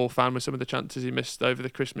Liverpool fan with some of the chances he missed over the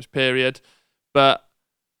Christmas period, but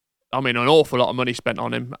I mean, an awful lot of money spent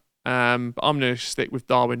on him. But I'm going to stick with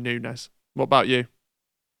Darwin Núñez. What about you?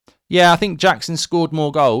 Yeah, I think Jackson scored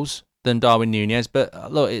more goals, than Darwin Núñez.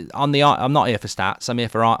 But look, I'm not here for stats. I'm here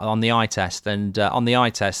for on the eye test. And on the eye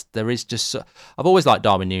test, there is just... I've always liked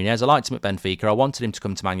Darwin Núñez. I liked him at Benfica. I wanted him to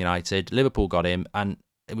come to Man United. Liverpool got him, and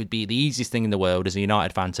it would be the easiest thing in the world as a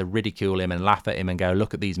United fan to ridicule him and laugh at him and go,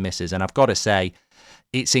 look at these misses. And I've got to say,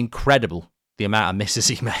 it's incredible the amount of misses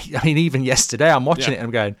he made. I mean, even yesterday, I'm watching it and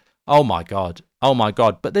I'm going, oh my God.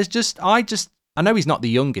 But there's I know he's not the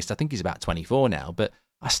youngest. I think he's about 24 now, but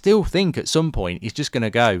I still think at some point he's just going to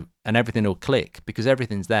go and everything will click because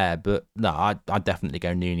everything's there. But no, I'd definitely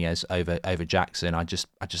go Núñez over Jackson. I just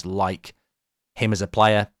like him as a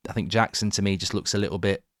player. I think Jackson to me just looks a little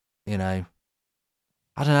bit, I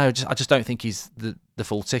don't know. I just don't think he's the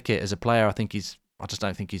full ticket as a player. I just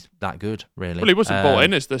don't think he's that good, really. Well, he wasn't brought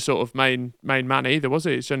in as the sort of main man either, was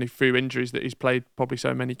he? It's only through injuries that he's played probably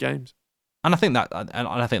so many games. And I think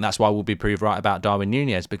that's why we'll be proved right about Darwin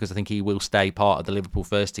Núñez, because I think he will stay part of the Liverpool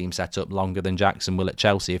first team setup longer than Jackson will at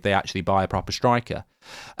Chelsea if they actually buy a proper striker.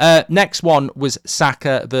 Next one was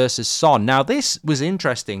Saka versus Son. Now, this was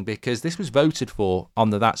interesting because this was voted for on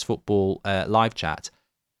the That's Football live chat.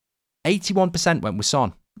 81% went with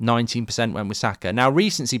Son. 19% went with Saka. Now,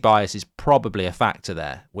 recency bias is probably a factor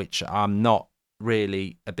there, which I'm not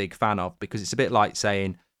really a big fan of, because it's a bit like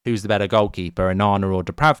saying who's the better goalkeeper, Onana or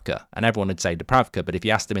Dubravka? And everyone would say Dubravka, but if you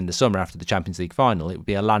asked them in the summer after the Champions League final, it would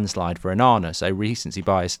be a landslide for Onana. So recency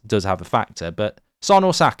bias does have a factor, but Son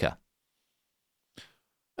or Saka?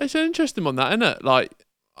 It's an interesting one, that, isn't it? Like,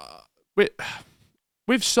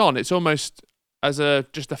 with Son, it's almost...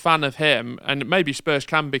 just a fan of him, and maybe Spurs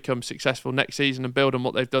can become successful next season and build on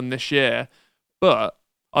what they've done this year, but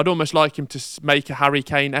I'd almost like him to make a Harry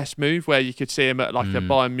Kane-esque move where you could see him at like a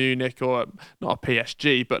Bayern Munich or not a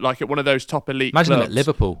PSG, but like at one of those top elite Imagine clubs. Him at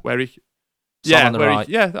Liverpool. Where he... Son on the right.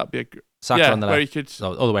 That'd be a... Saka on the left. Where he could...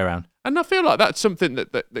 all the way around. And I feel like that's something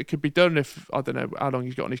that could be done if... I don't know how long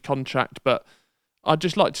he's got on his contract, but I'd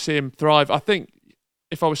just like to see him thrive. I think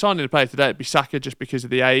if I was signing a player today, it'd be Saka just because of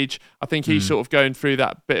the age. I think he's sort of going through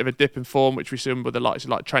that bit of a dip in form, which we see with the likes of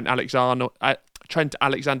like Trent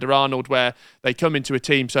Alexander-Arnold, where they come into a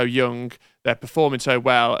team so young, they're performing so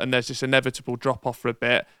well, and there's this inevitable drop-off for a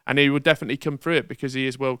bit, and he would definitely come through it because he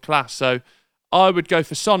is world-class. So I would go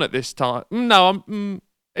for Son at this time. No, I'm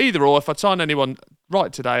either or. If I'd sign anyone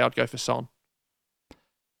right today, I'd go for Son.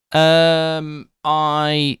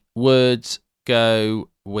 I would go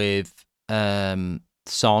with...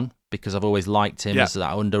 Son, because I've always liked him as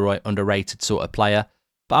that underrated sort of player.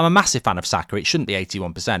 But I'm a massive fan of Saka. It shouldn't be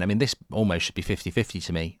 81%. I mean, this almost should be 50-50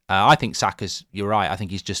 to me. I think Saka's, you're right, I think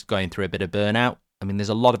he's just going through a bit of burnout. I mean, there's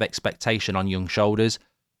a lot of expectation on young shoulders.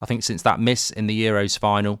 I think since that miss in the Euros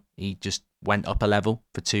final, he just went up a level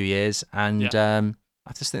for 2 years. And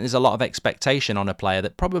I just think there's a lot of expectation on a player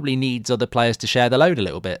that probably needs other players to share the load a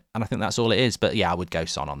little bit. And I think that's all it is. But yeah, I would go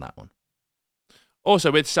Son on that one.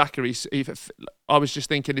 Also, with Saka, I was just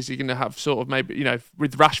thinking, is he going to have sort of maybe,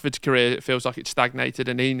 with Rashford's career, it feels like it's stagnated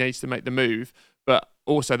and he needs to make the move. But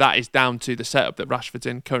also that is down to the setup that Rashford's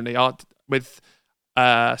in currently. With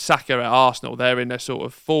Saka at Arsenal, they're in a sort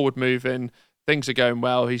of forward moving, things are going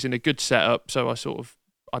well, he's in a good setup. So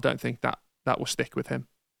I don't think that will stick with him.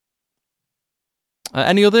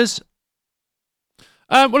 Any others?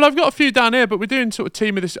 Well, I've got a few down here, but we're doing sort of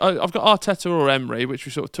team of this. I've got Arteta or Emery, which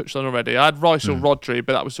we sort of touched on already. I had Rice or Rodri,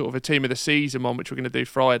 but that was sort of a team of the season one, which we're going to do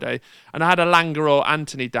Friday. And I had Elanga or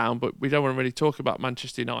Anthony down, but we don't want to really talk about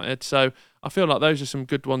Manchester United. So I feel like those are some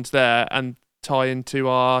good ones there and tie into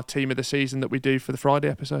our team of the season that we do for the Friday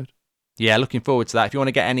episode. Yeah, looking forward to that. If you want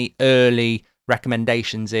to get any early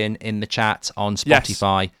recommendations in the chat on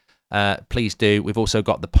Spotify, please do. We've also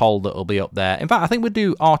got the poll that will be up there. In fact, I think we'll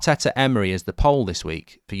do Arteta Emery as the poll this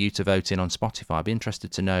week for you to vote in on Spotify. I'd be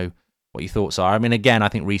interested to know what your thoughts are. I mean, again, I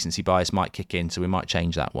think recency bias might kick in, so we might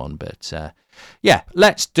change that one. But yeah,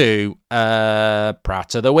 let's do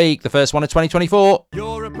Prat of the Week, the first one of 2024.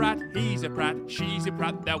 You're a prat, he's a prat, she's a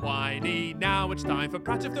prat, they're whiny. Now it's time for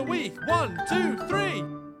Prat of the Week. 1, 2, 3.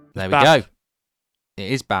 There we go.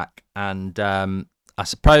 It is back. And I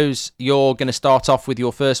suppose you're going to start off with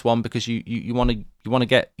your first one because you want to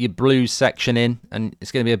get your Blues section in, and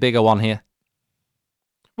it's going to be a bigger one here.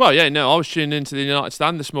 Well, yeah, no, I was tuning into the United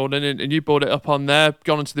Stand this morning, and you brought it up on there,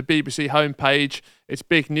 gone onto the BBC homepage. It's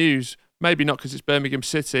big news. Maybe not because it's Birmingham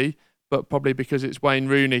City, but probably because it's Wayne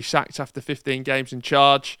Rooney sacked after 15 games in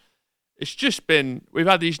charge. It's just been, we've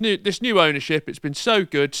had this new ownership. It's been so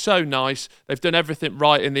good, so nice. They've done everything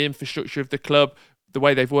right in the infrastructure of the club, the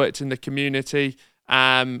way they've worked in the community.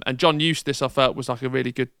 And John Eustace, I felt, was like a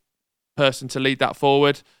really good person to lead that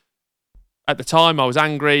forward. At the time, I was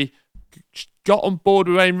angry, got on board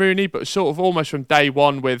with Wayne Rooney, but sort of almost from day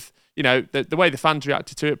one with, the way the fans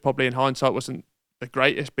reacted to it, probably in hindsight, wasn't the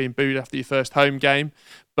greatest, being booed after your first home game.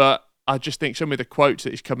 But I just think some of the quotes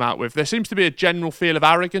that he's come out with, there seems to be a general feel of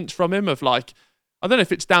arrogance from him, of like, I don't know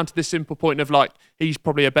if it's down to this simple point of like, he's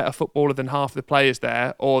probably a better footballer than half the players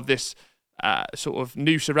there, or this sort of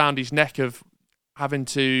noose around his neck of having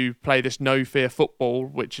to play this no-fear football,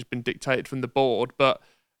 which has been dictated from the board. But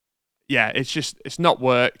yeah, it's not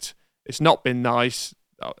worked. It's not been nice.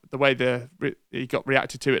 The way he got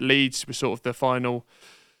reacted to at Leeds was sort of the final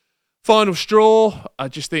straw. I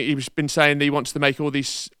just think he's been saying that he wants to make all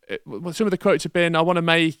these. Some of the quotes have been, "I want to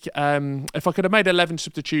make. If I could have made 11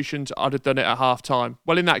 substitutions, I'd have done it at half time."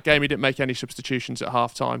 Well, in that game, he didn't make any substitutions at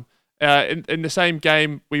half time. In the same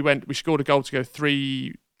game, we scored a goal to go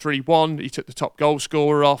 3-1. He took the top goal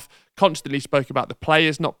scorer off. Constantly spoke about the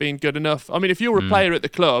players not being good enough. I mean, if you're a player at the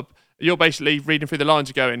club, you're basically reading through the lines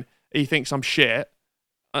and going, "He thinks I'm shit."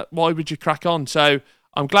 Why would you crack on? So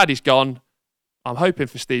I'm glad he's gone. I'm hoping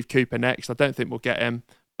for Steve Cooper next. I don't think we'll get him,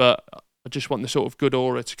 but I just want the sort of good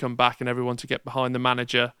aura to come back and everyone to get behind the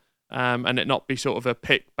manager, and it not be sort of a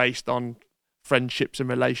pick based on friendships and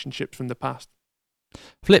relationships from the past.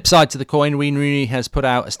 Flip side to the coin, Wayne Rooney has put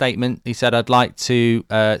out a statement. He said, "I'd like to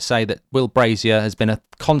say that Will Brazier has been a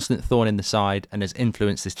constant thorn in the side and has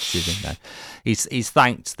influenced this decision." No. He's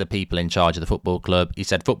thanked the people in charge of the football club. He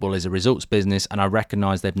said, "Football is a results business and I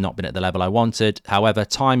recognise they've not been at the level I wanted. However,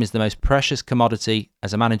 time is the most precious commodity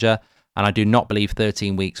as a manager and I do not believe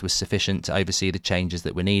 13 weeks was sufficient to oversee the changes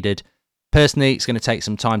that were needed. Personally, it's going to take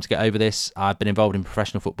some time to get over this. I've been involved in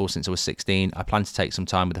professional football since I was 16. I plan to take some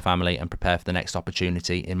time with the family and prepare for the next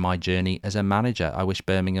opportunity in my journey as a manager. I wish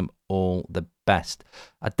Birmingham all the best."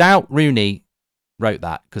 I doubt Rooney wrote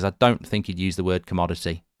that because I don't think he'd use the word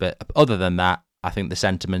commodity. But other than that, I think the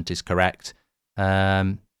sentiment is correct.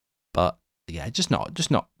 But yeah, just not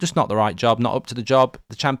the right job, not up to the job.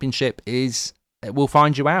 The Championship will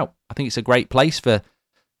find you out. I think it's a great place for.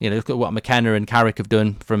 Look at what McKenna and Carrick have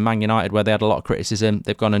done from Man United, where they had a lot of criticism.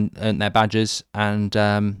 They've gone and earned their badges, and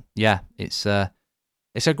it's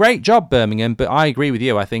a great job, Birmingham. But I agree with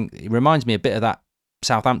you. I think it reminds me a bit of that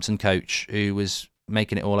Southampton coach who was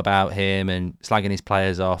making it all about him and slagging his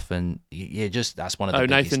players off, and that's one of the biggest,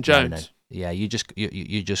 Nathan Jones. Yeah, you just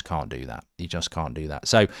can't do that. You just can't do that.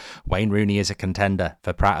 So Wayne Rooney is a contender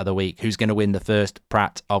for Pratt of the Week. Who's going to win the first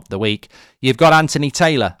Pratt of the Week? You've got Anthony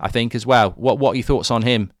Taylor, I think, as well. What are your thoughts on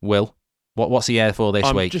him, Will? What's he here for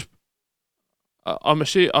this week?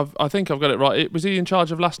 I think I've got it right. Was he in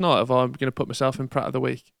charge of last night? If I'm going to put myself in Pratt of the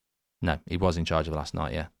Week? No, he was in charge of last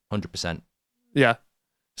night. Yeah, 100%. Yeah.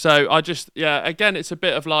 So again, it's a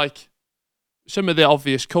bit of like. Some of the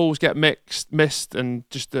obvious calls get missed, and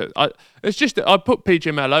I put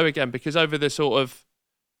PJ Mello again because over the sort of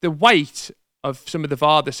the weight of some of the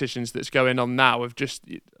VAR decisions that's going on now, of just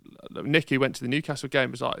Nick, who went to the Newcastle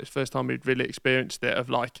game, was like his first time he'd really experienced it.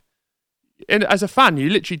 Of like, as a fan,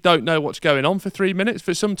 you literally don't know what's going on for 3 minutes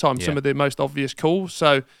for sometimes some of the most obvious calls.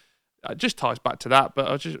 So it just ties back to that,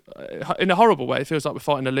 but in a horrible way, it feels like we're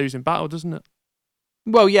fighting a losing battle, doesn't it?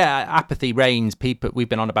 Well, yeah, apathy reigns. People, we've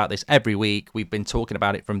been on about this every week. We've been talking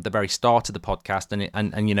about it from the very start of the podcast,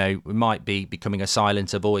 and we might be becoming a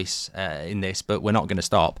silenter voice in this, but we're not going to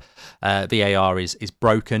stop. VAR is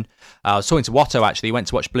broken. I was talking to Watto, actually. He went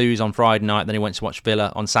to watch Blues on Friday night, then he went to watch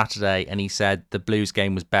Villa on Saturday, and he said the Blues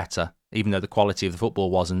game was better, even though the quality of the football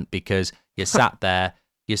wasn't, because you sat there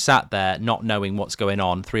not knowing what's going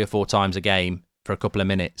on 3 or 4 times a game for a couple of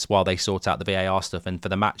minutes while they sort out the VAR stuff. And for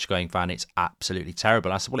the match-going fan, it's absolutely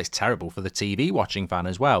terrible. I said, well, it's terrible for the TV-watching fan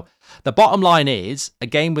as well. The bottom line is, a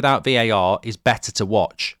game without VAR is better to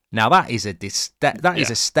watch. Now, that is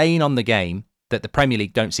a stain on the game that the Premier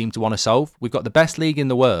League don't seem to want to solve. We've got the best league in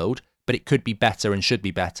the world, but it could be better and should be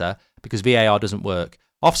better because VAR doesn't work.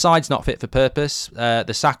 Offside's not fit for purpose.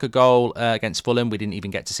 The Saka goal against Fulham, we didn't even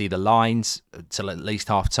get to see the lines till at least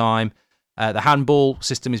half-time. The handball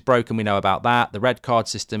system is broken, we know about that. The red card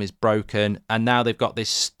system is broken. And now they've got this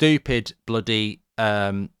stupid bloody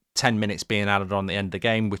 10 minutes being added on the end of the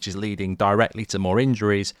game, which is leading directly to more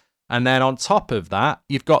injuries. And then on top of that,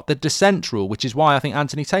 you've got the dissent rule, which is why I think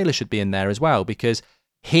Anthony Taylor should be in there as well, because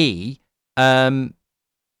he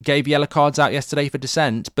gave yellow cards out yesterday for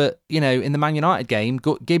dissent. But, in the Man United game,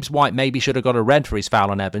 Gibbs-White maybe should have got a red for his foul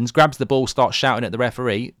on Evans, grabs the ball, starts shouting at the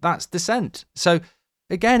referee. That's dissent. So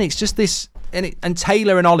again, it's just this, and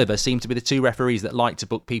Taylor and Oliver seem to be the 2 referees that like to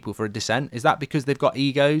book people for a dissent. Is that because they've got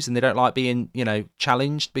egos and they don't like being,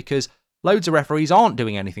 challenged? Because loads of referees aren't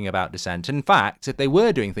doing anything about dissent. In fact, if they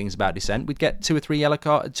were doing things about dissent, we'd get 2 or 3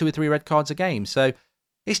 red cards a game. So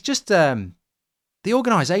it's just, the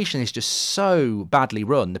organisation is just so badly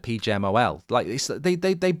run, the PGMOL. Like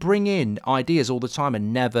they bring in ideas all the time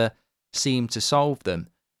and never seem to solve them.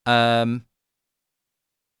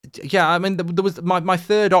 Yeah, I mean, there was my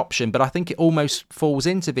third option, but I think it almost falls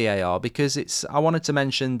into VAR because I wanted to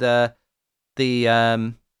mention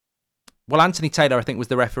Anthony Taylor, I think, was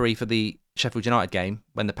the referee for the Sheffield United game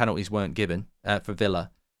when the penalties weren't given for Villa.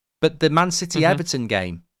 But the Man City-Everton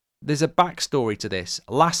game, there's a backstory to this.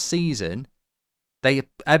 Last season,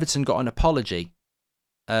 Everton got an apology,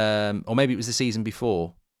 or maybe it was the season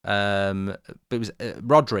before, but it was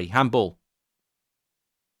Rodri, handball.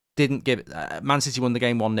 Didn't give it. Man City won the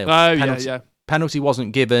game 1-0. Oh, Penalty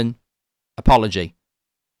wasn't given. Apology.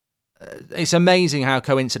 It's amazing how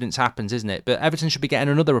coincidence happens, isn't it? But Everton should be getting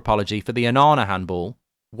another apology for the Onana handball,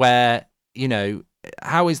 where,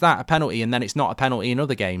 how is that a penalty and then it's not a penalty in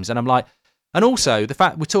other games? And I'm like, and also the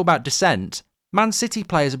fact we talk about dissent, Man City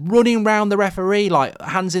players running round the referee like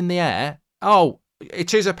hands in the air. Oh,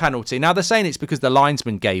 it is a penalty. Now they're saying it's because the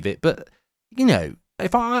linesman gave it, but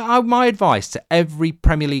if my advice to every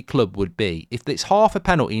Premier League club would be, if it's half a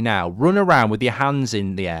penalty now, run around with your hands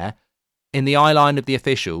in the air, in the eye line of the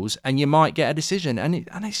officials, and you might get a decision. And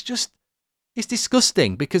it's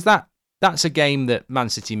disgusting because that's a game that Man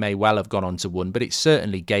City may well have gone on to win, but it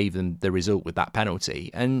certainly gave them the result with that penalty.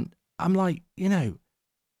 And I'm like,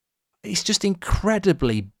 it's just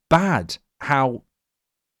incredibly bad how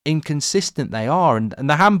inconsistent they are. And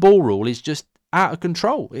the handball rule is just out of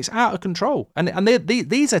control. It's out of control. And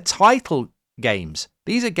these are title games.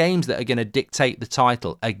 These are games that are going to dictate the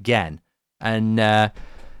title again. And I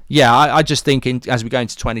just think as we go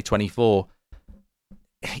into 2024,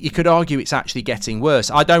 you could argue it's actually getting worse.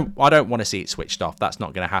 I don't want to see it switched off. That's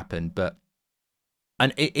not going to happen.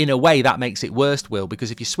 And in a way, that makes it worse, Will,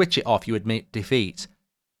 because if you switch it off, you admit defeat.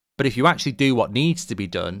 But if you actually do what needs to be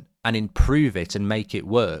done and improve it and make it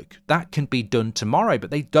work, that can be done tomorrow,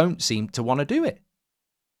 but they don't seem to want to do it.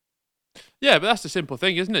 Yeah, but that's the simple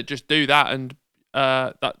thing, isn't it? Just do that and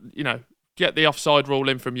get the offside rule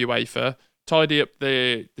in from UEFA, tidy up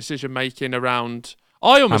the decision making around.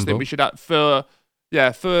 I almost think we should have for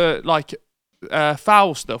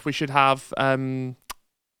foul stuff. We should have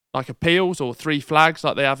like appeals or 3 flags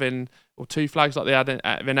like they have or 2 flags like they had in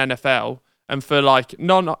NFL, and for like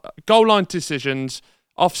non-goal line decisions.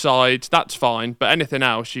 Offsides, that's fine, but anything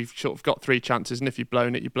else, you've sort of got 3 chances, and if you've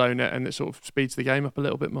blown it, and it sort of speeds the game up a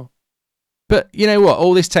little bit more. But you know what?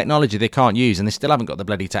 All this technology they can't use, and they still haven't got the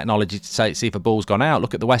bloody technology to see if a ball's gone out.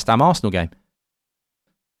 Look at the West Ham Arsenal game.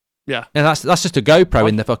 Yeah, and that's just a GoPro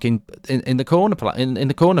in the fucking in the corner in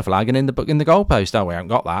the corner flag and in the goalpost. Oh, we haven't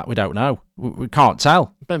got that. We don't know. We can't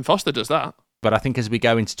tell. Ben Foster does that. But I think as we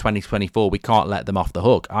go into 2024, we can't let them off the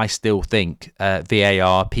hook. I still think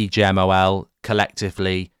VAR, PGMOL,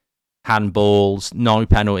 collectively, handballs, no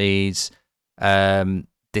penalties,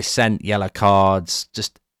 dissent, yellow cards,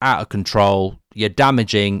 just out of control. You're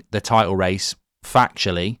damaging the title race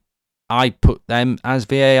factually. I put them as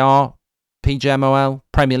VAR, PGMOL,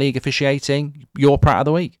 Premier League officiating, your Prat of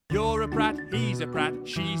the Week. You're a Prat, he's a Prat,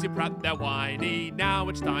 she's a Prat, they're whiny. Now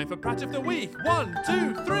it's time for Prat of the Week. 1,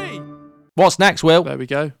 2, 3. What's next, Will? There we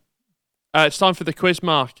go. It's time for the quiz,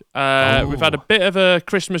 Mark. We've had a bit of a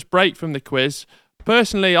Christmas break from the quiz.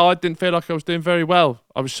 Personally, I didn't feel like I was doing very well.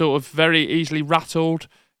 I was sort of very easily rattled.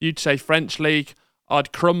 You'd say French League.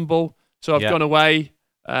 I'd crumble. So I've gone away.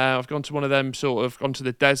 I've gone to one of them, gone to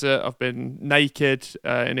the desert. I've been naked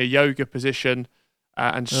in a yoga position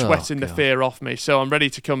and sweating the fear off me. So I'm ready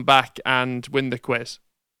to come back and win the quiz.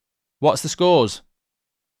 What's the scores?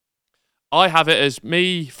 I have it as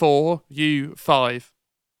me 4, you 5.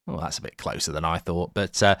 Well, that's a bit closer than I thought,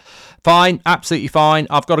 but fine, absolutely fine.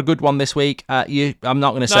 I've got a good one this week. I'm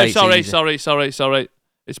not going to say. Sorry.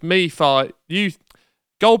 It's me 5. You,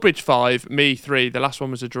 Goldbridge 5, me 3. The last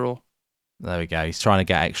one was a draw. There we go. He's trying to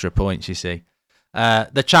get extra points. You see,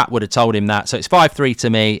 the chat would have told him that. So it's 5-3 to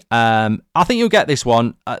me. I think you'll get this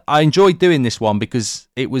one. I enjoyed doing this one because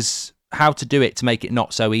it was how to do it to make it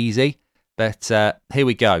not so easy. But here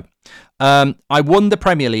we go. I won the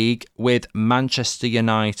Premier League with Manchester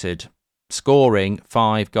United, scoring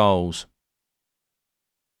 5 goals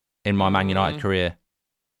in my Man United career.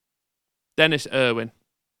 Dennis Irwin.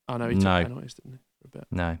 Oh, no, he took penalties, didn't he? For a bit.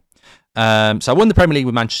 No. So I won the Premier League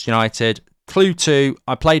with Manchester United. Clue 2,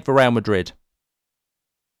 I played for Real Madrid.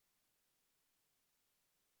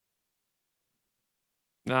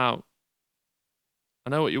 Now, I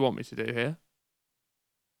know what you want me to do here.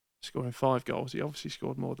 Scoring 5 goals. He obviously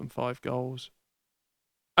scored more than 5 goals.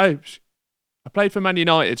 Oh, I played for Man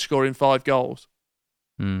United, scoring 5 goals.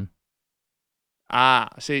 Hmm.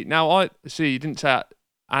 See, now you didn't say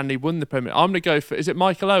and he won the Premier League. I'm going to go for, is it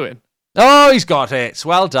Michael Owen? Oh, he's got it.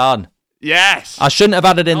 Well done. Yes. I shouldn't have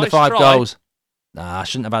added in the 5 try. goals. Nah, I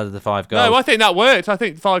shouldn't have added the 5 goals. No, I think that worked. I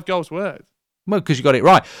think 5 goals worked. Well, because you got it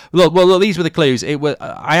right. Look, these were the clues.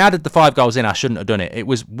 I added the 5 goals in. I shouldn't have done it. It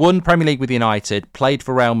was won Premier League with United, played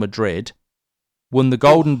for Real Madrid, won the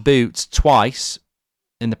Golden Boot twice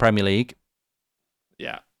in the Premier League.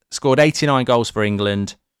 Yeah. Scored 89 goals for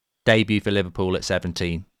England, debut for Liverpool at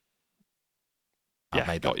 17. Yeah, I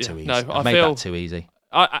made that too easy. No, I made that too easy.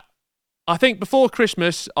 I think before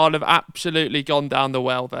Christmas, I'd have absolutely gone down the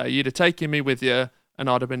well there. You'd have taken me with you and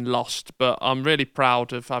I'd have been lost. But I'm really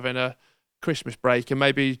proud of having a Christmas break, and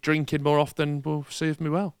maybe drinking more often will serve me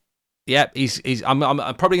well. Yeah, I'm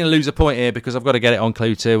probably going to lose a point here because I've got to get it on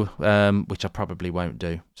clue 2, which I probably won't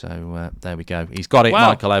do. So there we go. He's got it, Wow.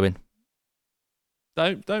 Michael Owen.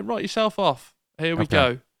 Don't write yourself off. Here we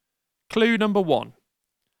go. Clue number 1.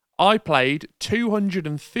 I played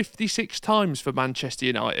 256 times for Manchester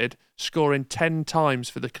United, scoring 10 times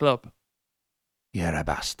for the club. You're a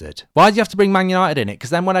bastard. Why do you have to bring Man United in it?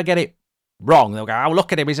 Because then when I get it wrong, they'll go, oh,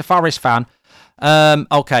 look at him, he's a Forest fan.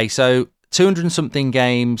 Okay, so 200 and something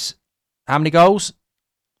games. How many goals?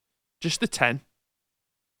 Just the 10.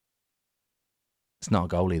 It's not a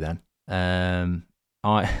goalie then.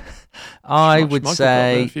 I would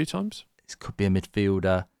say a few times. This could be a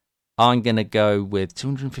midfielder. I'm going to go with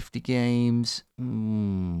 250 games.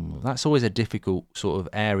 That's always a difficult sort of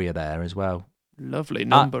area there as well. Lovely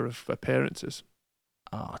number of appearances.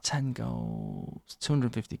 10 goals,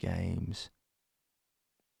 250 games.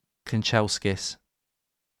 Klinchelskis.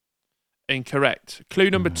 Incorrect. Clue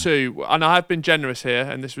number 2, and I have been generous here,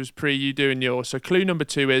 and this was pre you doing yours. So clue number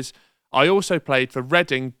 2 is, I also played for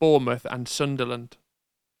Reading, Bournemouth and Sunderland.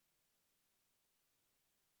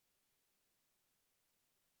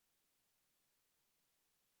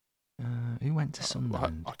 Who went to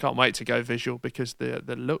Sunderland? I can't wait to go visual because the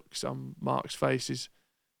looks on Mark's face is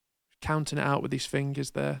counting it out with his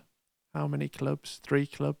fingers there. How many clubs? 3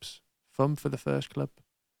 clubs. Thumb for the first club.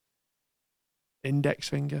 Index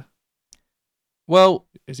finger. Well,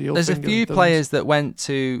 is he all there's a finger few and thumbs? players that went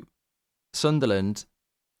to Sunderland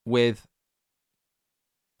with,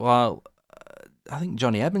 well, I think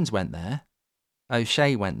Johnny Evans went there.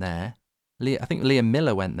 O'Shea went there. I think Liam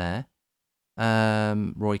Miller went there.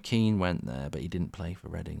 Roy Keane went there, but he didn't play for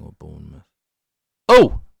Reading or Bournemouth.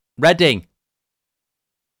 Oh, Reading.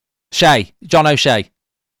 John O'Shea.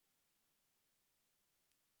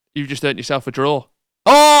 You've just earned yourself a draw.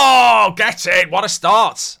 Oh, get it. What a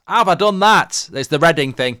start. How have I done that? It's the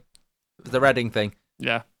Reading thing.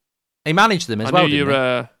 Yeah. He managed them as I well, knew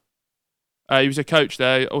didn't he was a coach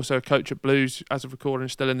there, also a coach at Blues as of recording,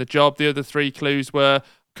 still in the job. The other 3 clues were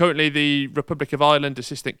currently the Republic of Ireland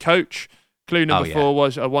assistant coach. Clue number 4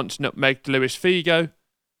 was I once nutmegged Luis Figo.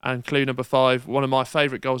 And clue number 5, one of my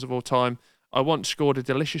favourite goals of all time, I once scored a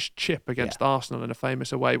delicious chip against Arsenal in a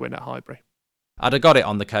famous away win at Highbury. I'd have got it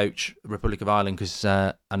on the coach, Republic of Ireland, because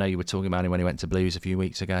I know you were talking about him when he went to Blues a few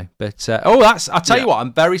weeks ago. But, I'll tell you what,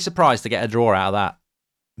 I'm very surprised to get a draw out of that.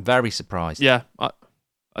 Very surprised. Yeah,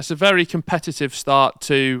 it's a very competitive start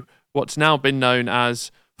to what's now been known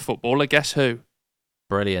as Footballer Guess Who.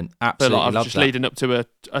 Brilliant. Absolutely I feel like love I'm just that. leading up to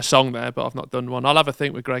a song there, but I've not done one. I'll have a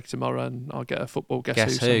think with Greg tomorrow and I'll get a Football Guess Who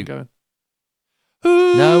song going.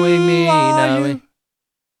 Knowing me, knowing.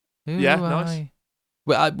 Yeah, nice.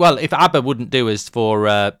 Well, if ABBA wouldn't do us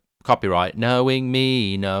for copyright, knowing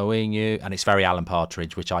me, knowing you, and it's very Alan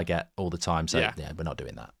Partridge, which I get all the time. So yeah, we're not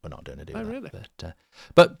doing that. We're not doing that. Really?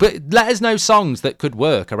 But let us know songs that could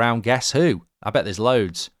work around Guess Who. I bet there's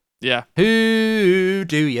loads. Yeah. Who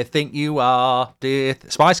do you think you are, dear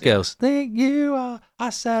Spice Girls? Think you are.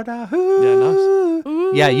 I said, who? Yeah, nice.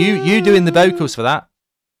 Ooh. Yeah, you doing the vocals for that.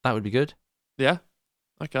 That would be good. Yeah.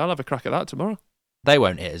 Okay, I'll have a crack at that tomorrow. They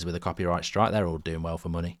won't hit us with a copyright strike. They're all doing well for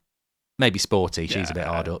money. Maybe Sporty. She's a bit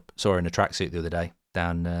hard up. Saw her in a tracksuit the other day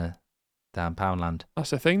down Poundland.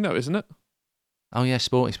 That's a thing, though, isn't it? Oh, yeah,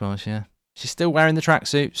 Sporty Spice, yeah. She's still wearing the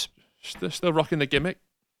tracksuits. Still rocking the gimmick.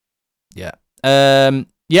 Yeah.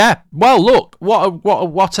 Yeah. Well, look,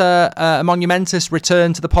 what a monumentous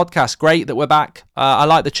return to the podcast. Great that we're back. I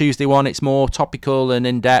like the Tuesday one. It's more topical and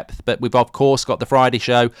in depth, but we've of course got the Friday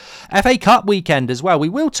show. FA Cup weekend as well. We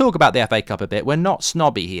will talk about the FA Cup a bit. We're not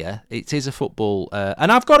snobby here. It is a football, and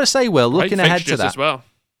I've got to say, Will, looking ahead to that as well.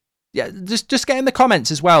 Yeah, just get in the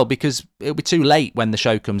comments as well, because it'll be too late when the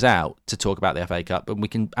show comes out to talk about the FA Cup, and we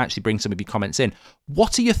can actually bring some of your comments in.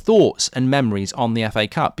 What are your thoughts and memories on the FA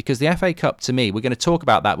Cup? Because the FA Cup, to me, we're going to talk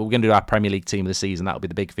about that, but we're going to do our Premier League team of the season. That'll be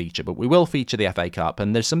the big feature, but we will feature the FA Cup,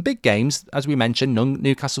 and there's some big games, as we mentioned,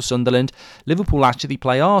 Newcastle, Sunderland, Liverpool actually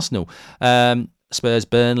play Arsenal. Spurs,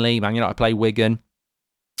 Burnley, Man United play Wigan.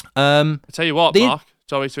 I tell you what, Mark,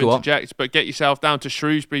 sorry to interject, but get yourself down to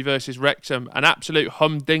Shrewsbury versus Wrexham, an absolute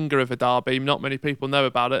humdinger of a derby. Not many people know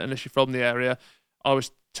about it unless you're from the area. I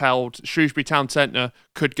was told Shrewsbury Town Centre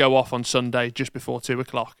could go off on Sunday just before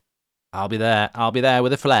 2:00. I'll be there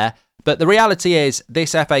with a flare. But the reality is,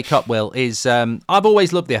 this FA Cup, Will, is... I've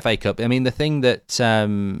always loved the FA Cup. I mean, the thing that...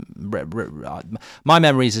 my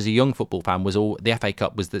memories as a young football fan was the FA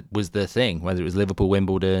Cup was the thing, whether it was Liverpool,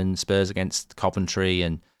 Wimbledon, Spurs against Coventry,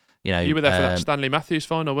 and, you know... You were there for that Stanley Matthews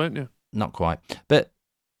final, weren't you? Not quite. But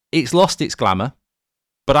it's lost its glamour.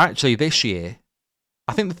 But actually, this year,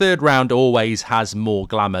 I think the third round always has more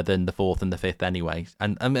glamour than the fourth and the fifth anyway.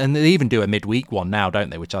 And they even do a midweek one now, don't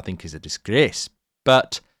they? Which I think is a disgrace.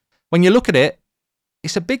 But when you look at it,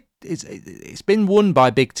 it's been won by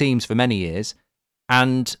big teams for many years.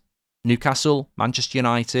 And Newcastle, Manchester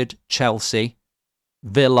United, Chelsea,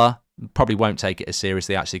 Villa probably won't take it as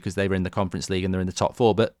seriously, actually, because they were in the Conference League and they're in the top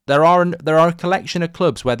four. But there are a collection of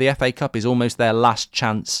clubs where the FA Cup is almost their last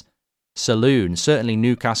chance saloon. Certainly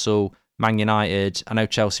Newcastle, Man United. I know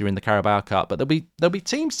Chelsea are in the Carabao Cup, but there'll be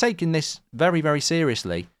teams taking this very, very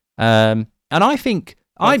seriously. And I think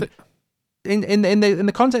in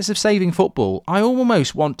the context of saving football, I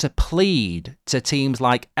almost want to plead to teams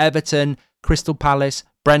like Everton, Crystal Palace,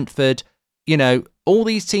 Brentford, you know, all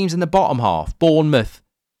these teams in the bottom half, Bournemouth,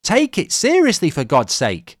 take it seriously for God's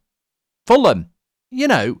sake. Fulham, you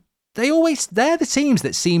know, they're the teams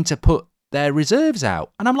that seem to put their reserves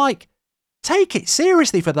out, and I'm like, take it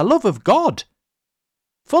seriously for the love of God.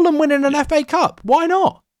 Fulham winning an FA Cup, why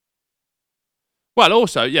not? Well,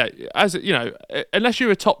 also, yeah, as you know, unless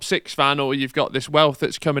you're a top six fan or you've got this wealth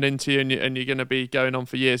that's coming into you and you're going to be going on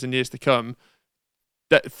for years and years to come,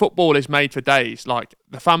 that football is made for days. Like,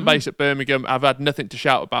 the fan base at Birmingham, I've had nothing to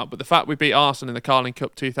shout about, but the fact we beat Arsenal in the Carling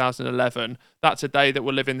Cup 2011, that's a day that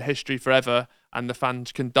will live in history forever and the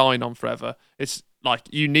fans can dine on forever. It's like,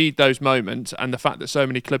 you need those moments, and the fact that so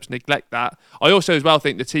many clubs neglect that. I also as well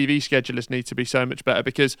think the TV schedulers need to be so much better,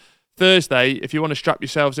 because Thursday, if you want to strap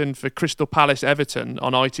yourselves in for Crystal Palace Everton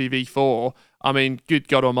on ITV4, I mean, good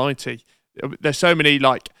God almighty. There's so many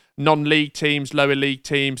like non-league teams, lower league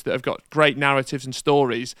teams that have got great narratives and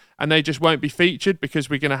stories, and they just won't be featured because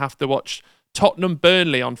we're going to have to watch Tottenham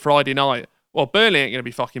Burnley on Friday night. Well, Burnley ain't going to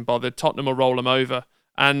be fucking bothered. Tottenham will roll them over.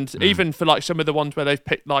 And even for like some of the ones where they've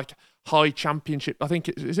picked like high championship, I think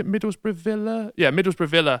is it Middlesbrough Villa? Yeah, Middlesbrough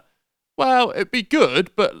Villa. Well, it'd be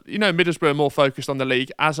good, but you know, Middlesbrough are more focused on the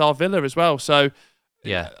league, as are Villa as well. So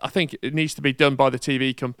yeah, I think it needs to be done by the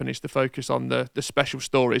TV companies to focus on the special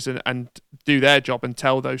stories and do their job and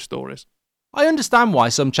tell those stories. I understand why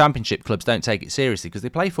some championship clubs don't take it seriously, because they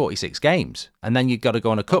play 46 games and then you've got to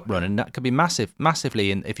go on a cup run, and that could be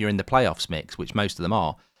massively if you're in the playoffs mix, which most of them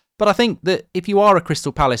are. But I think that if you are a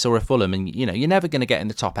Crystal Palace or a Fulham, and you know, you're never going to get in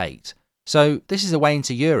the top 8. So this is a way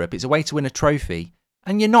into Europe. It's a way to win a trophy.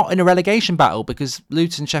 And you're not in a relegation battle because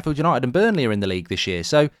Luton, Sheffield United and Burnley are in the league this year.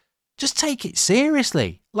 So just take it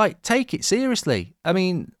seriously. Like, take it seriously. I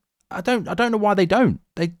mean, I don't know why they don't.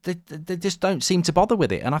 They just don't seem to bother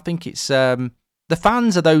with it. And I think it's the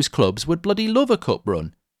fans of those clubs would bloody love a cup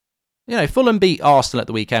run. You know, Fulham beat Arsenal at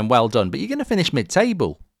the weekend. Well done. But you're going to finish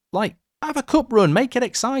mid-table. Like, have a cup run. Make it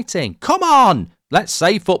exciting. Come on. Let's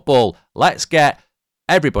save football. Let's get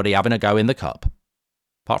everybody having a go in the cup.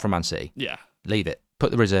 Apart from Man City. Yeah. Leave it.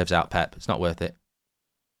 Put the reserves out, Pep. It's not worth it.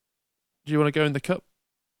 Do you want to go in the cup?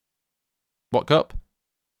 What cup?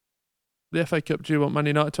 The FA Cup. Do you want Man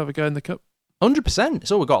United to have a go in the cup? 100%.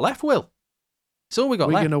 It's all we got left, Will. It's all we got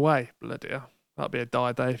left. Wigan away. Bloody hell. That'd be a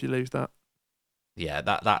dire day if you lose that. Yeah,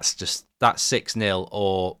 that's 6-0,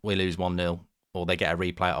 or we lose 1-0, or they get a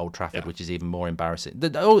replay at Old Trafford, which is even more embarrassing.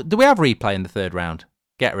 Do we have replay in the third round?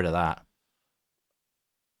 Get rid of that.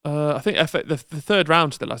 I think the third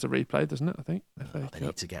round still has a replay, doesn't it? I think. They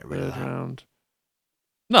need to get rid of that. Round.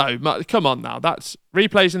 No, come on now. That's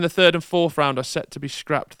replays in the third and fourth round are set to be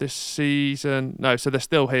scrapped this season. No, so they're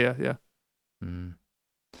still here. Yeah.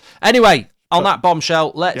 Anyway, on that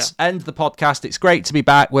bombshell, let's end the podcast. It's great to be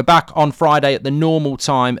back. We're back on Friday at the normal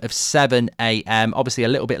time of 7 a.m. Obviously, a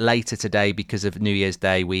little bit later today because of New Year's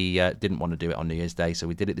Day. We didn't want to do it on New Year's Day, so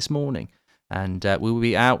we did it this morning. And we will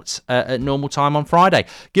be out at normal time on Friday.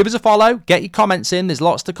 Give us a follow. Get your comments in. There's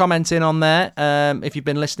lots to comment in on there if you've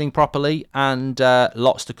been listening properly. And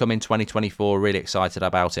lots to come in 2024. Really excited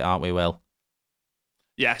about it, aren't we, Will?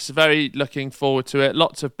 Yes, very looking forward to it.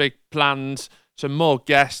 Lots of big plans. Some more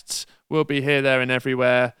guests. We'll be here, there and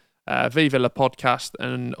everywhere. Viva la podcast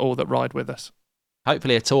and all that ride with us.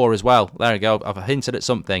 Hopefully a tour as well. There we go. I've hinted at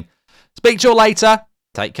something. Speak to you all later.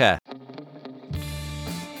 Take care.